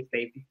Perry's case,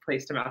 they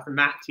placed him as a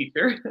math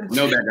teacher.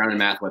 No background in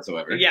math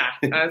whatsoever. Yeah,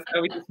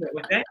 so we just went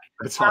with it.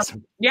 That's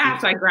awesome.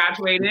 So I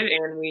graduated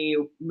and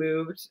we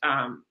moved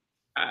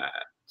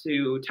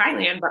to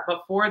Thailand, but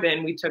before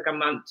then we took a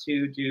month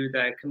to do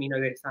the Camino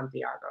de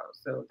Santiago.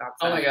 So that's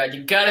my God,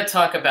 you got to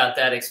talk about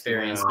that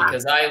experience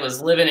because I was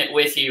living it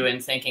with you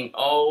and thinking,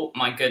 oh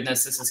my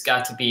goodness, this has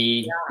got to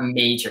be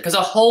major. Because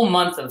a whole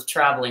month of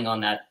traveling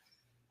on that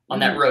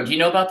road. Do you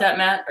know about that,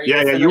 Matt? Are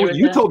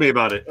you told me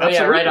about it. Oh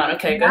yeah, right on.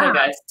 Okay, go ahead,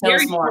 guys. Tell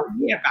us more. Told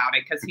me about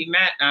it because he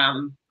met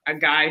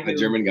a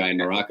German guy in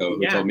Morocco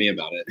who told me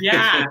about it.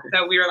 Yeah,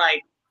 so we were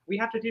like, we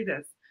have to do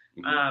this.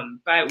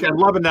 But I'm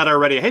loving that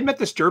already. I met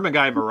this German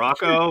guy in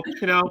Morocco,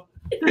 Yeah.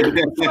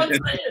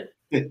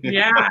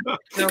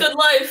 Good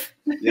life.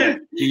 Yeah.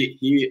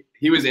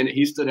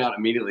 He stood out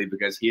immediately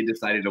because he had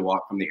decided to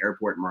walk from the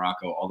airport in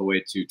Morocco all the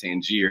way to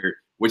Tangier,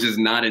 which is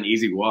not an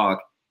easy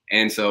walk.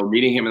 And so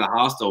meeting him in the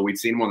hostel, we'd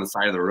seen him on the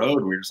side of the road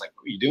and we were just like,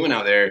 what are you doing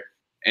out there?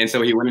 And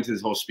so he went into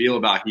this whole spiel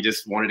about he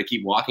just wanted to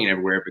keep walking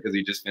everywhere because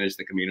he just finished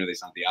the Camino de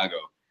Santiago.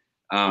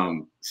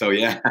 So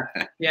yeah.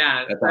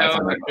 That's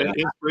awesome.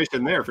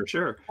 Inspiration there for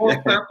sure.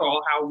 Full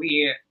circle how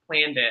we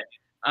planned it.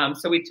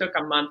 So we took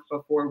a month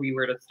before we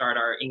were to start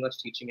our English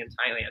teaching in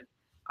Thailand,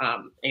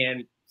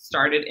 and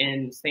started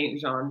in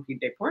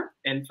Saint-Jean-Pied-de-Port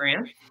in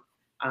France.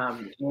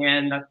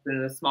 And that's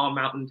in a small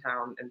mountain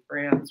town in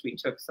France. We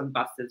took some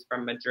buses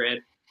from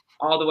Madrid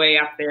all the way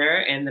up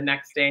there, and the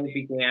next day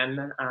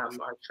began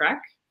our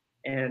trek.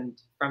 And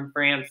from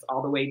France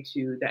all the way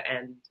to the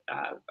end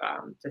of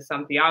to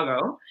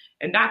Santiago,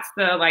 and that's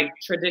the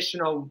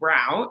traditional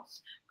route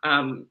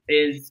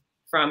is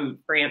from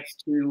France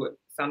to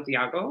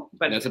Santiago,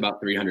 but that's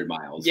about 300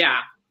 miles.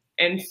 Yeah,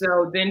 And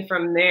so then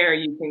from there,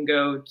 you can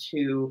go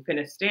to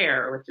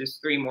Finisterre, which is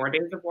 3 more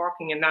days of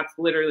walking. And that's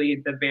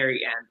literally the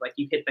very end. Like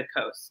you hit the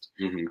coast.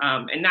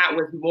 And that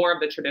was more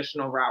of the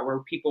traditional route where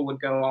people would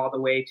go all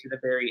the way to the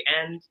very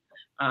end.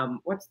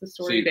 What's the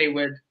story they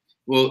would?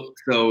 Well,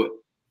 so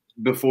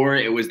before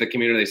it was the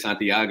Camino de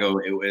Santiago,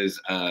 it was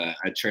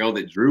a trail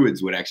that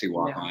Druids would actually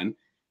walk on.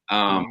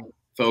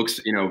 Folks,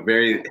 you know, a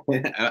very,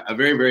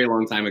 very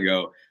long time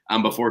ago,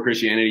 before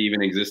Christianity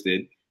even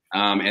existed.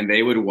 And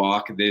they would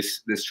walk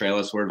this trail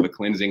as sort of a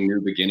cleansing,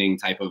 new beginning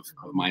type of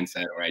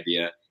mindset or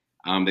idea.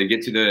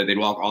 They'd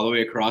walk all the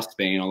way across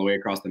Spain, all the way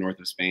across the north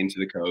of Spain to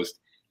the coast.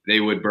 They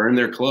would burn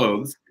their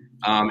clothes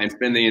and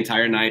spend the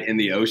entire night in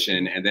the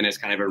ocean. And then it's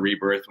kind of a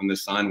rebirth when the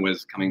sun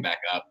was coming back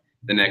up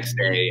the next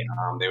day.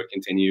 They would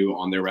continue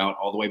on their route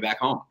all the way back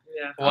home.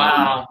 Yeah.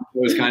 Wow.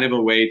 It was kind of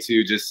a way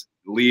to just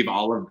leave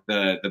all of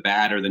the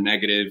bad or the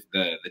negative,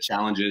 the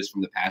challenges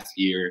from the past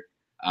year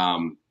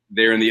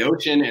there in the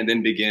ocean, and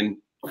then begin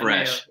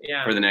fresh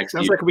for the next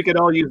Sounds year. like we could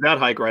all use that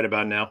hike right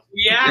about now.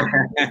 Yeah,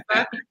 that's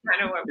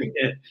kind of what we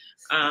did.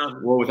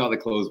 Well, without the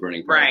clothes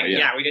burning. Right.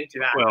 Yeah, we didn't do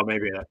that. Well,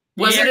 maybe that.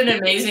 Was it an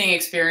amazing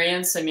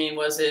experience? I mean,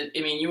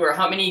 you were,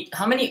 how many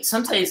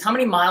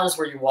miles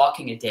were you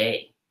walking a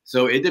day?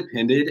 So it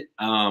depended.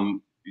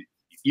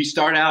 You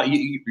start out,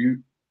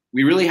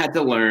 we really had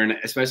to learn,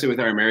 especially with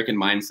our American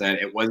mindset.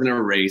 It wasn't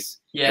a race.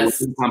 It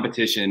was a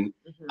competition.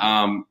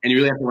 And you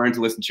really have to learn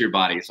to listen to your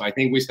body. So I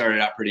think we started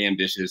out pretty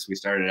ambitious. We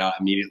started out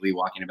immediately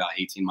walking about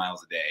 18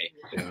 miles a day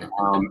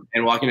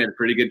and walking at a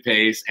pretty good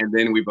pace. And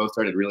then we both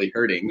started really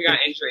hurting. We got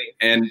injuries.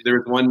 And there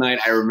was one night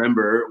I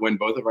remember when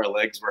both of our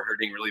legs were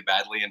hurting really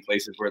badly in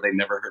places where they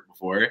never hurt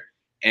before.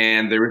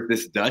 And there was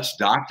this Dutch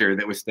doctor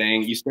that was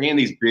you stay in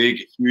these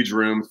big, huge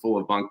rooms full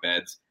of bunk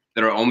beds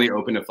that are only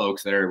open to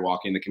folks that are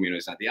walking the Camino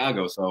de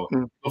Santiago. So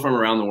people from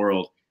around the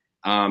world.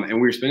 And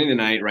we were spending the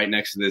night right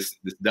next to this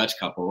Dutch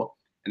couple.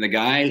 And the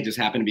guy just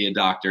happened to be a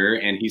doctor.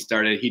 And he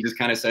just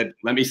kind of said,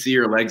 let me see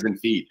your legs and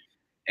feet.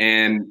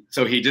 And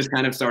so he just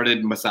kind of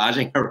started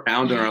massaging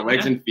around on our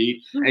legs and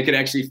feet and could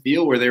actually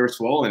feel where they were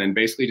swollen, and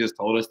basically just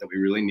told us that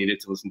we really needed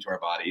to listen to our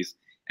bodies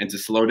and to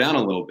slow down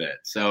a little bit.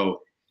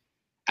 So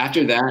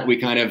after that, we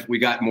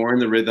got more in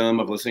the rhythm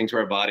of listening to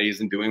our bodies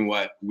and doing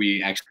what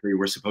we actually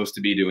were supposed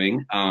to be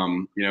doing,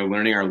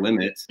 learning our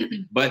limits.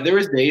 But there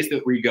was days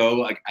that we go,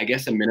 like, I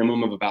guess a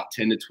minimum of about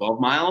 10 to 12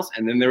 miles.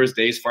 And then there was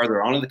days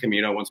farther on in the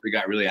Camino, once we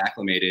got really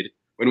acclimated,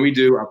 when we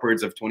do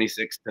upwards of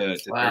 26 to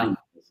 30 miles.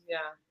 Yeah.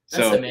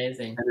 That's so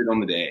amazing. Depended on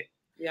the day.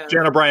 Yeah.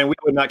 Jan O'Brien, we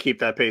would not keep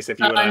that pace if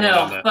you and I went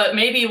on that. But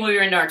maybe when we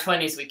were in our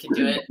 20s, we could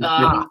do it.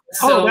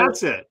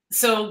 That's it.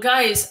 So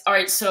guys, all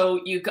right.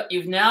 So you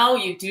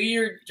do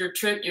your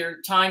trip,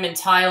 your time in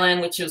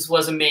Thailand, which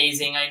was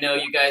amazing. I know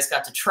you guys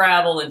got to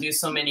travel and do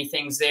so many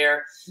things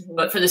there.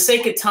 But for the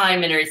sake of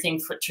time and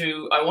everything,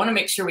 I want to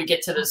make sure we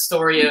get to the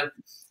story of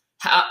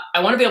I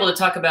want to be able to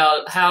talk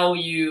about how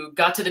you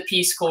got to the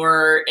Peace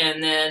Corps,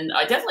 and then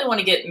I definitely want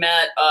to get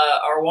Matt,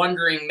 our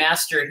wandering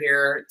master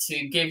here,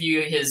 to give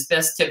you his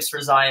best tips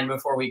for Zion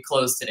before we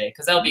close today,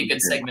 because that'll be a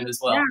good segment as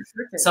well. Yeah,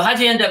 so how'd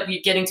you end up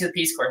getting to the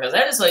Peace Corps? Because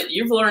that is like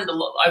we've learned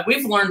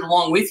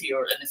along with you,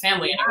 or in the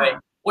family anyway,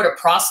 what a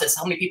process.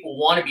 How many people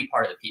want to be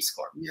part of the Peace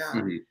Corps? Yeah.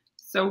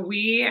 So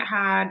we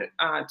had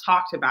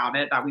talked about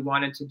it, that we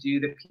wanted to do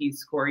the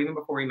Peace Corps even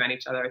before we met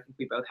each other. I think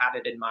we both had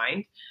it in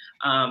mind.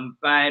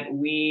 But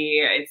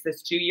it's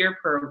this 2-year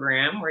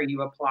program where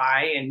you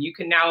apply, and you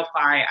can now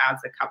apply as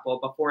a couple.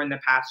 Before, in the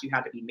past, you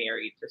had to be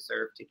married to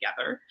serve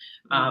together.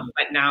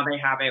 But now they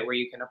have it where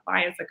you can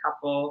apply as a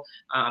couple.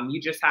 You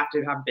just have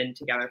to have been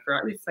together for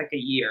at least like a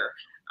year.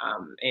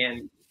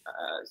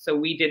 So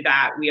we did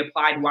that. We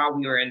applied while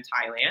we were in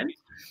Thailand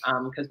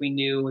because we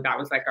knew that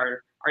was like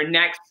our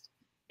next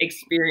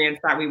experience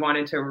that we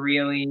wanted to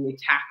really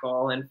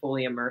tackle and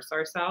fully immerse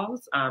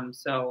ourselves.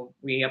 So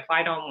we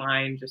applied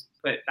online, just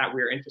put that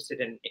we were interested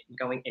in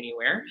going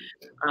anywhere.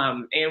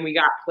 And we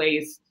got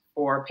placed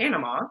for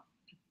Panama.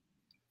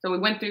 So we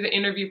went through the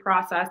interview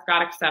process,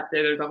 got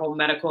accepted. There's a whole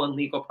medical and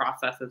legal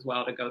process as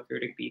well to go through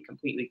to be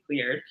completely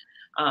cleared.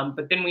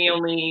 But then we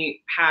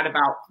only had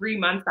about 3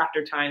 months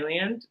after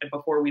Thailand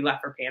before we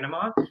left for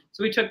Panama.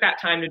 So we took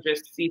that time to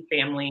just see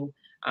family,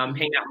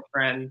 hang out with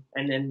friends,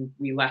 and then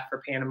we left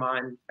for Panama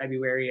in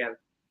February of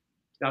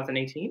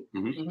 2018.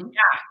 Yeah,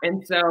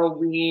 and so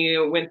we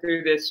went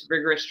through this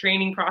rigorous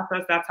training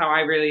process. That's how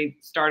I really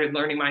started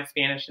learning my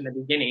Spanish in the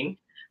beginning.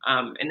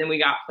 And then we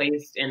got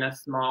placed in a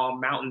small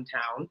mountain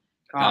town.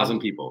 1,000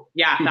 people.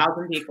 Yeah,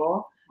 1,000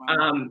 people.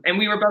 Wow. And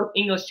we were both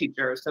English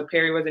teachers. So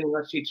Perry was an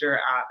English teacher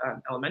at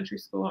elementary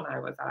school, and I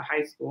was at a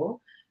high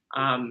school.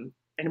 And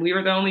we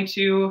were the only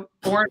 2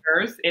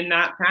 foreigners in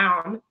that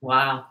town.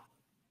 Wow.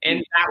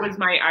 And that was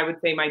I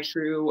would say, my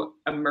true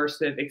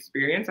immersive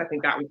experience. I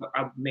think that was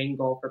a main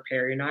goal for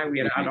Perry and I. We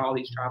had had all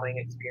these traveling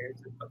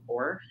experiences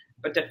before,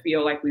 but to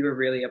feel like we were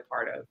really a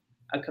part of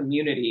a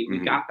community, we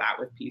got that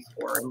with Peace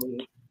Corps, and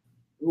we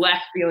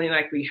left feeling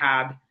like we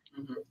had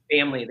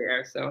family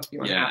there. So if you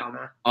want to add on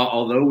that.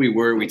 Although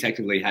we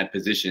technically had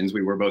positions,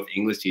 we were both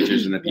English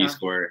teachers in the Peace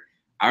Corps.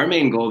 our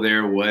main goal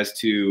there was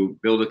to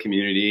build a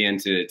community and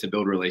to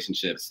build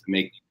relationships,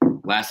 make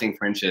lasting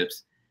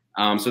friendships.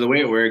 So the way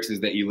it works is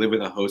that you live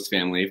with a host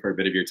family for a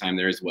bit of your time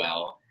there as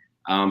well.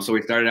 So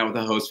we started out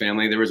with a host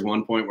family. There was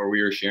one point where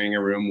we were sharing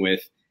a room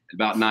with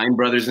about 9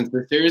 brothers and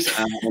sisters,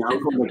 an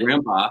uncle and a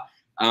grandpa.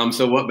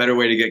 So what better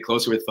way to get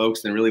closer with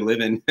folks than really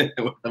living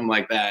with them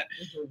like that?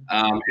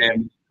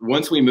 And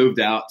once we moved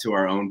out to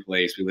our own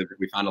place,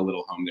 we found a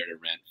little home there to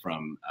rent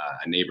from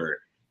a neighbor.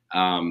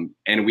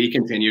 And we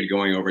continued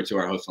going over to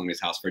our host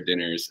family's house for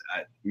dinners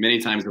many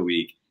times a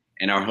week.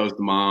 And our host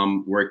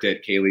mom worked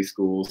at Kaylee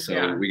school,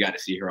 so we got to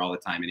see her all the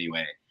time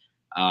anyway.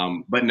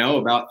 But no,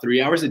 about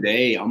 3 hours a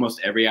day,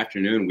 almost every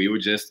afternoon,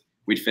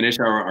 we'd finish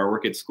our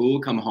work at school,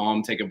 come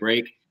home, take a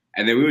break,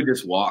 and then we would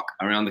just walk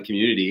around the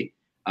community.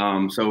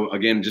 So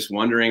again, just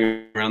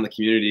wandering around the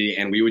community,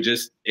 and we would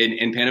just,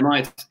 in Panama,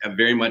 it's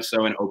very much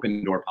so an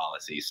open door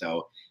policy.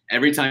 So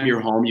every time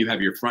you're home, you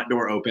have your front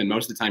door open.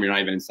 Most of the time you're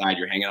not even inside,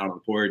 you're hanging out on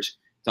the porch,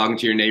 talking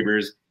to your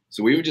neighbors.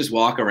 So we would just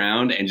walk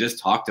around and just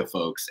talk to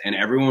folks, and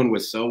everyone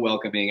was so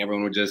welcoming.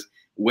 Everyone would just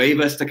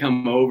wave us to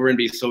come over and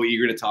be so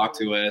eager to talk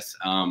to us.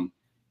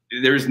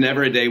 There was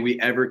never a day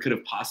we ever could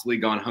have possibly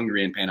gone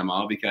hungry in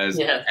Panama, because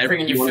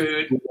bringing you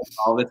food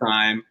all the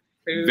time.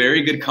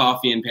 Very good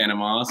coffee in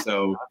Panama.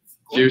 So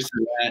cheers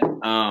to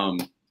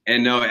that.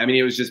 And no, I mean,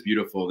 it was just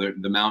beautiful.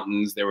 The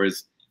mountains,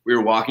 we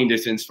were walking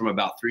distance from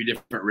about 3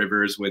 different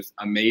rivers with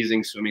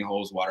amazing swimming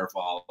holes,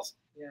 waterfalls.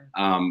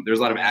 There's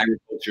a lot of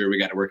agriculture. We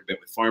got to work a bit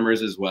with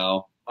farmers as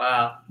well.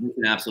 Wow. It's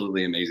an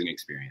absolutely amazing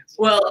experience.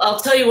 Well, I'll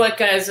tell you what,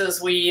 guys,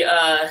 as we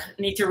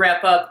need to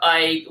wrap up,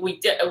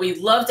 we'd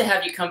love to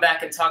have you come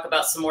back and talk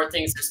about some more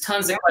things. There's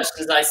tons of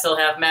questions I still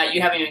have. Matt,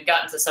 you haven't even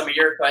gotten to some of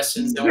your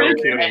questions, and where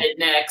you're headed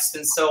next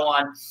and so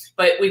on.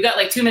 But we've got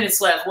like 2 minutes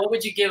left. What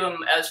would you give them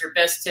as your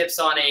best tips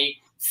on a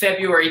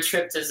February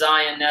trip to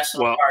Zion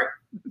National Park?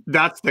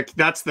 That's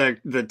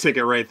the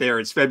ticket right there.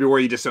 It's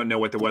February. You just don't know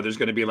what the weather's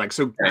going to be like.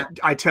 So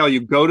I tell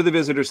you, go to the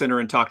visitor center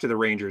and talk to the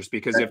rangers,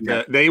 because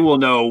they will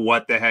know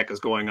what the heck is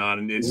going on,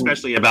 and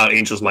especially about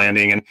Angel's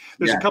Landing. And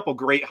there's a couple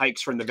great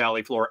hikes from the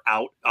valley floor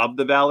out of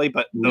the valley,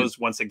 but those,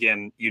 once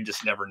again, you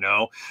just never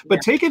know.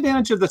 But take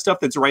advantage of the stuff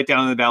that's right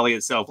down in the valley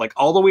itself. Like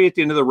all the way at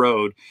the end of the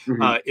road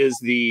is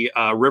the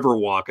river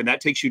walk, and that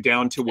takes you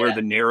down to where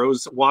the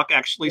Narrows walk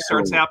actually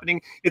starts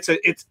happening.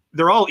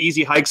 They're all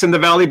easy hikes in the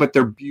valley, but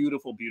they're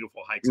beautiful,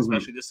 beautiful hikes,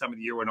 especially this time of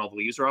the year when all the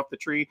leaves are off the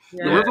tree.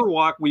 The river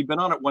walk, we've been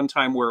on it one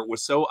time where it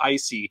was so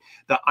icy,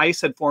 the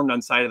ice had formed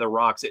on side of the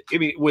rocks.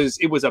 It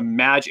was a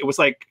magic. It was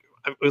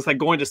like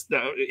going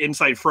to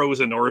inside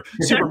Frozen or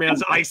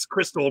Superman's ice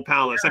crystal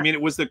palace. I mean,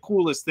 it was the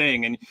coolest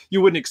thing, and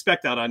you wouldn't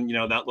expect that on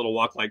that little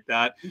walk like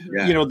that.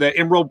 The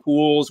Emerald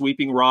Pools,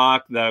 Weeping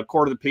Rock, the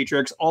Court of the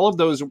Patriarchs, all of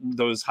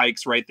those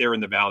hikes right there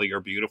in the valley are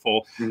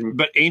beautiful.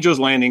 But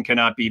Angel's Landing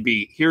cannot be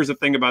beat. Here's the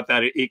thing about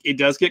that: it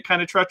does get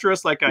kind of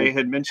treacherous, like I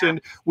had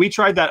mentioned. We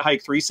tried that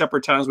hike 3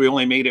 separate times. We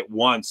only made it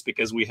once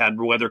because we had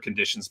weather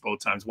conditions both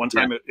times. One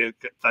time it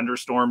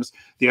thunderstorms,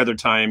 the other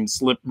time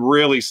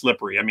really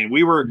slippery. I mean,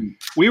 we were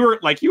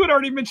like you had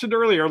already mentioned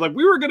earlier, like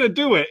we were going to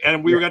do it,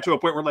 and we got to a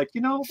point where like,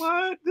 you know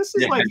what, this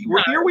is like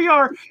here we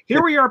are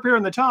up here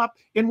on the top.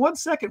 In 1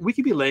 second, we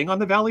could be laying on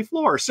the valley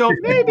floor. So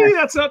maybe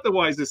that's not the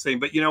wisest thing.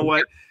 But you know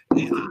what?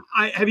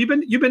 Have you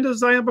been to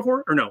Zion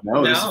before or no?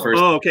 No, this is the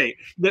first. Oh, okay.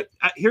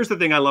 Here's the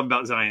thing I love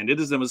about Zion. It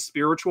is the most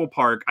spiritual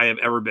park I have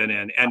ever been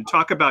in. And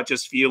talk about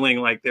just feeling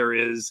like there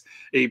is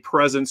a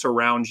presence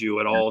around you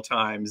at all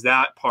times.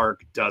 That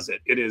park does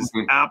it. It is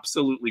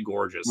absolutely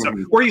gorgeous. So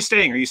where are you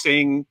staying? Are you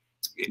staying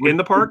in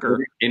the park or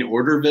in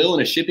Orderville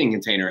in a shipping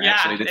container?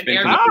 Actually, that's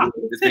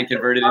been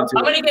converted into.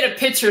 I'm going to get a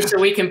picture so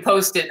we can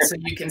post it so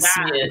you can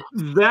see it.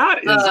 That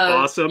is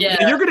awesome.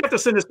 And you're going to have to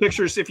send us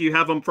pictures if you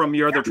have them from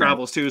your other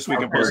travels too, so we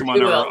can post them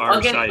on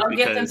our site. I'll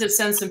get them to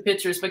send some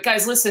pictures. But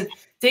guys, listen,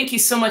 thank you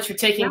so much for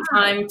taking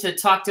time to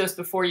talk to us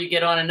before you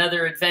get on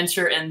another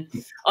adventure. And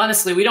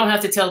honestly, we don't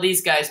have to tell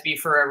these guys be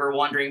forever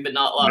wandering but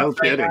not lost. No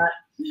kidding.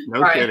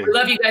 No kidding. We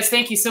love you guys.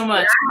 Thank you so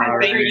much.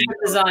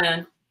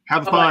 Zion.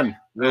 Have fun.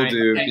 Will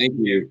do. Thank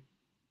you.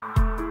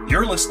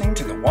 You're listening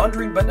to the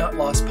Wandering But Not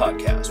Lost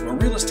podcast, where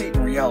real estate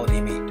and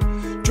reality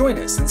meet. Join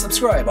us and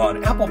subscribe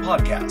on Apple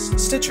Podcasts,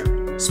 Stitcher,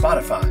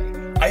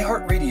 Spotify,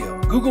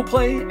 iHeartRadio, Google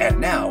Play,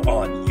 and now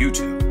on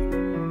YouTube.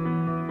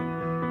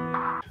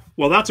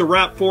 Well, that's a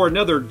wrap for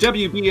another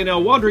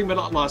WBNL Wandering But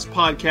Not Lost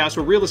podcast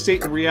where real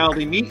estate and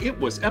reality meet. It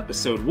was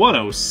episode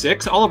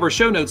 106. All of our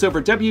show notes over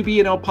at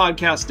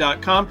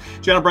WBNLpodcast.com.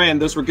 John O'Brien,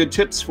 those were good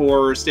tips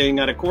for staying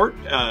out of court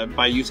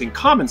by using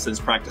common sense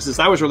practices.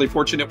 I was really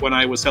fortunate when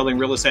I was selling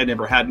real estate. I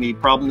never had any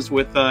problems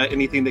with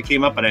anything that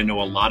came up, but I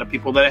know a lot of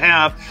people that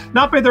have,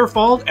 not by their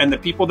fault. And the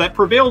people that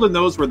prevailed in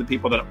those were the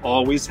people that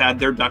always had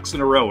their ducks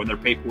in a row in their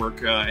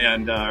paperwork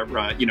and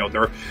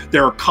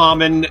their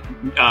common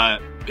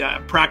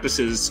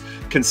practices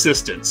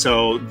consistent.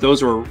 So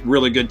those were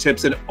really good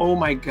tips. And oh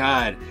my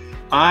God,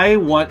 I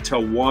want to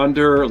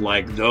wander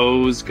like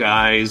those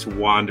guys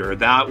wander.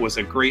 That was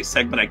a great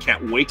segment. I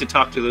can't wait to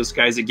talk to those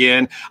guys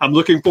again. I'm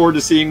looking forward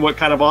to seeing what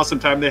kind of awesome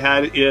time they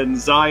had in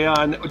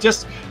Zion.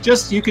 Just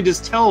you can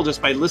just tell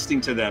just by listening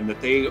to them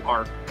that they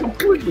are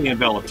completely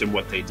enveloped in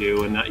what they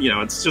do. And,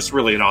 it's just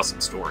really an awesome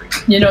story.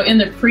 In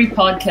the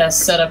pre-podcast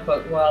setup,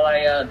 while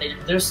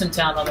they're in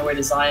town on their way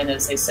to Zion,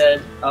 as they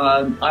said,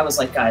 I was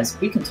like, guys,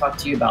 we can talk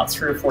to you about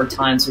 3 or 4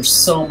 times. There's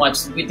so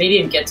much. They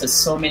didn't get to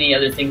so many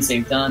other things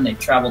they've done. They've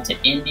traveled to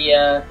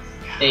India.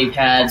 They've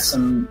had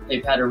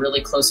a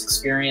really close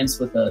experience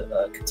with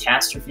a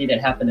catastrophe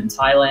that happened in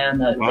Thailand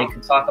that they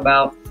could talk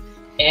about.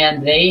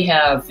 And they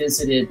have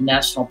visited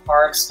national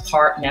parks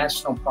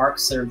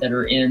that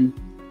are in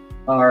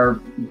our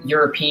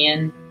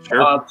European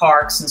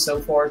parks and so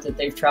forth that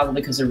they've traveled,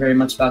 because they're very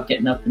much about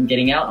getting up and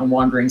getting out and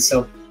wandering.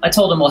 So I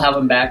told them we'll have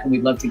them back, and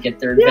we'd love to get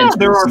their adventures.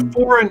 There are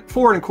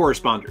foreign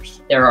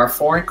corresponders. There are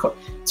foreign.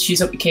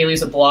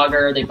 Kaylee's a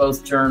blogger. They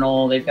both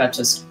journal. They've got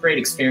just great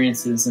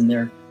experiences, and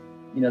they're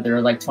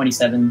like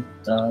 27.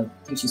 I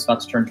think she's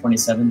about to turn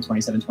 27,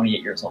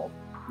 28 years old.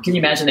 Can you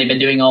imagine they've been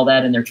doing all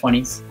that in their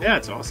 20s? Yeah,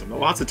 it's awesome.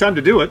 Lots of time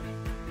to do it.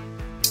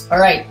 All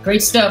right,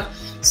 great stuff.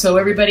 So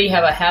everybody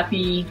have a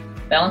happy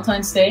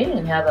Valentine's Day,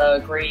 and have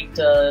a great,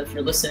 if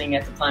you're listening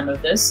at the time of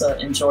this,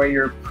 enjoy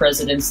your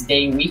President's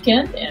Day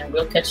weekend, and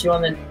we'll catch you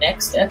on the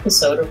next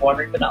episode of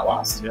Wandering But Not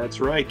Lost. That's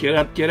right. Get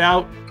up, get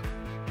out,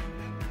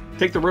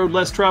 take the road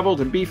less traveled,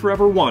 and be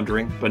forever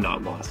wandering but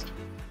not lost.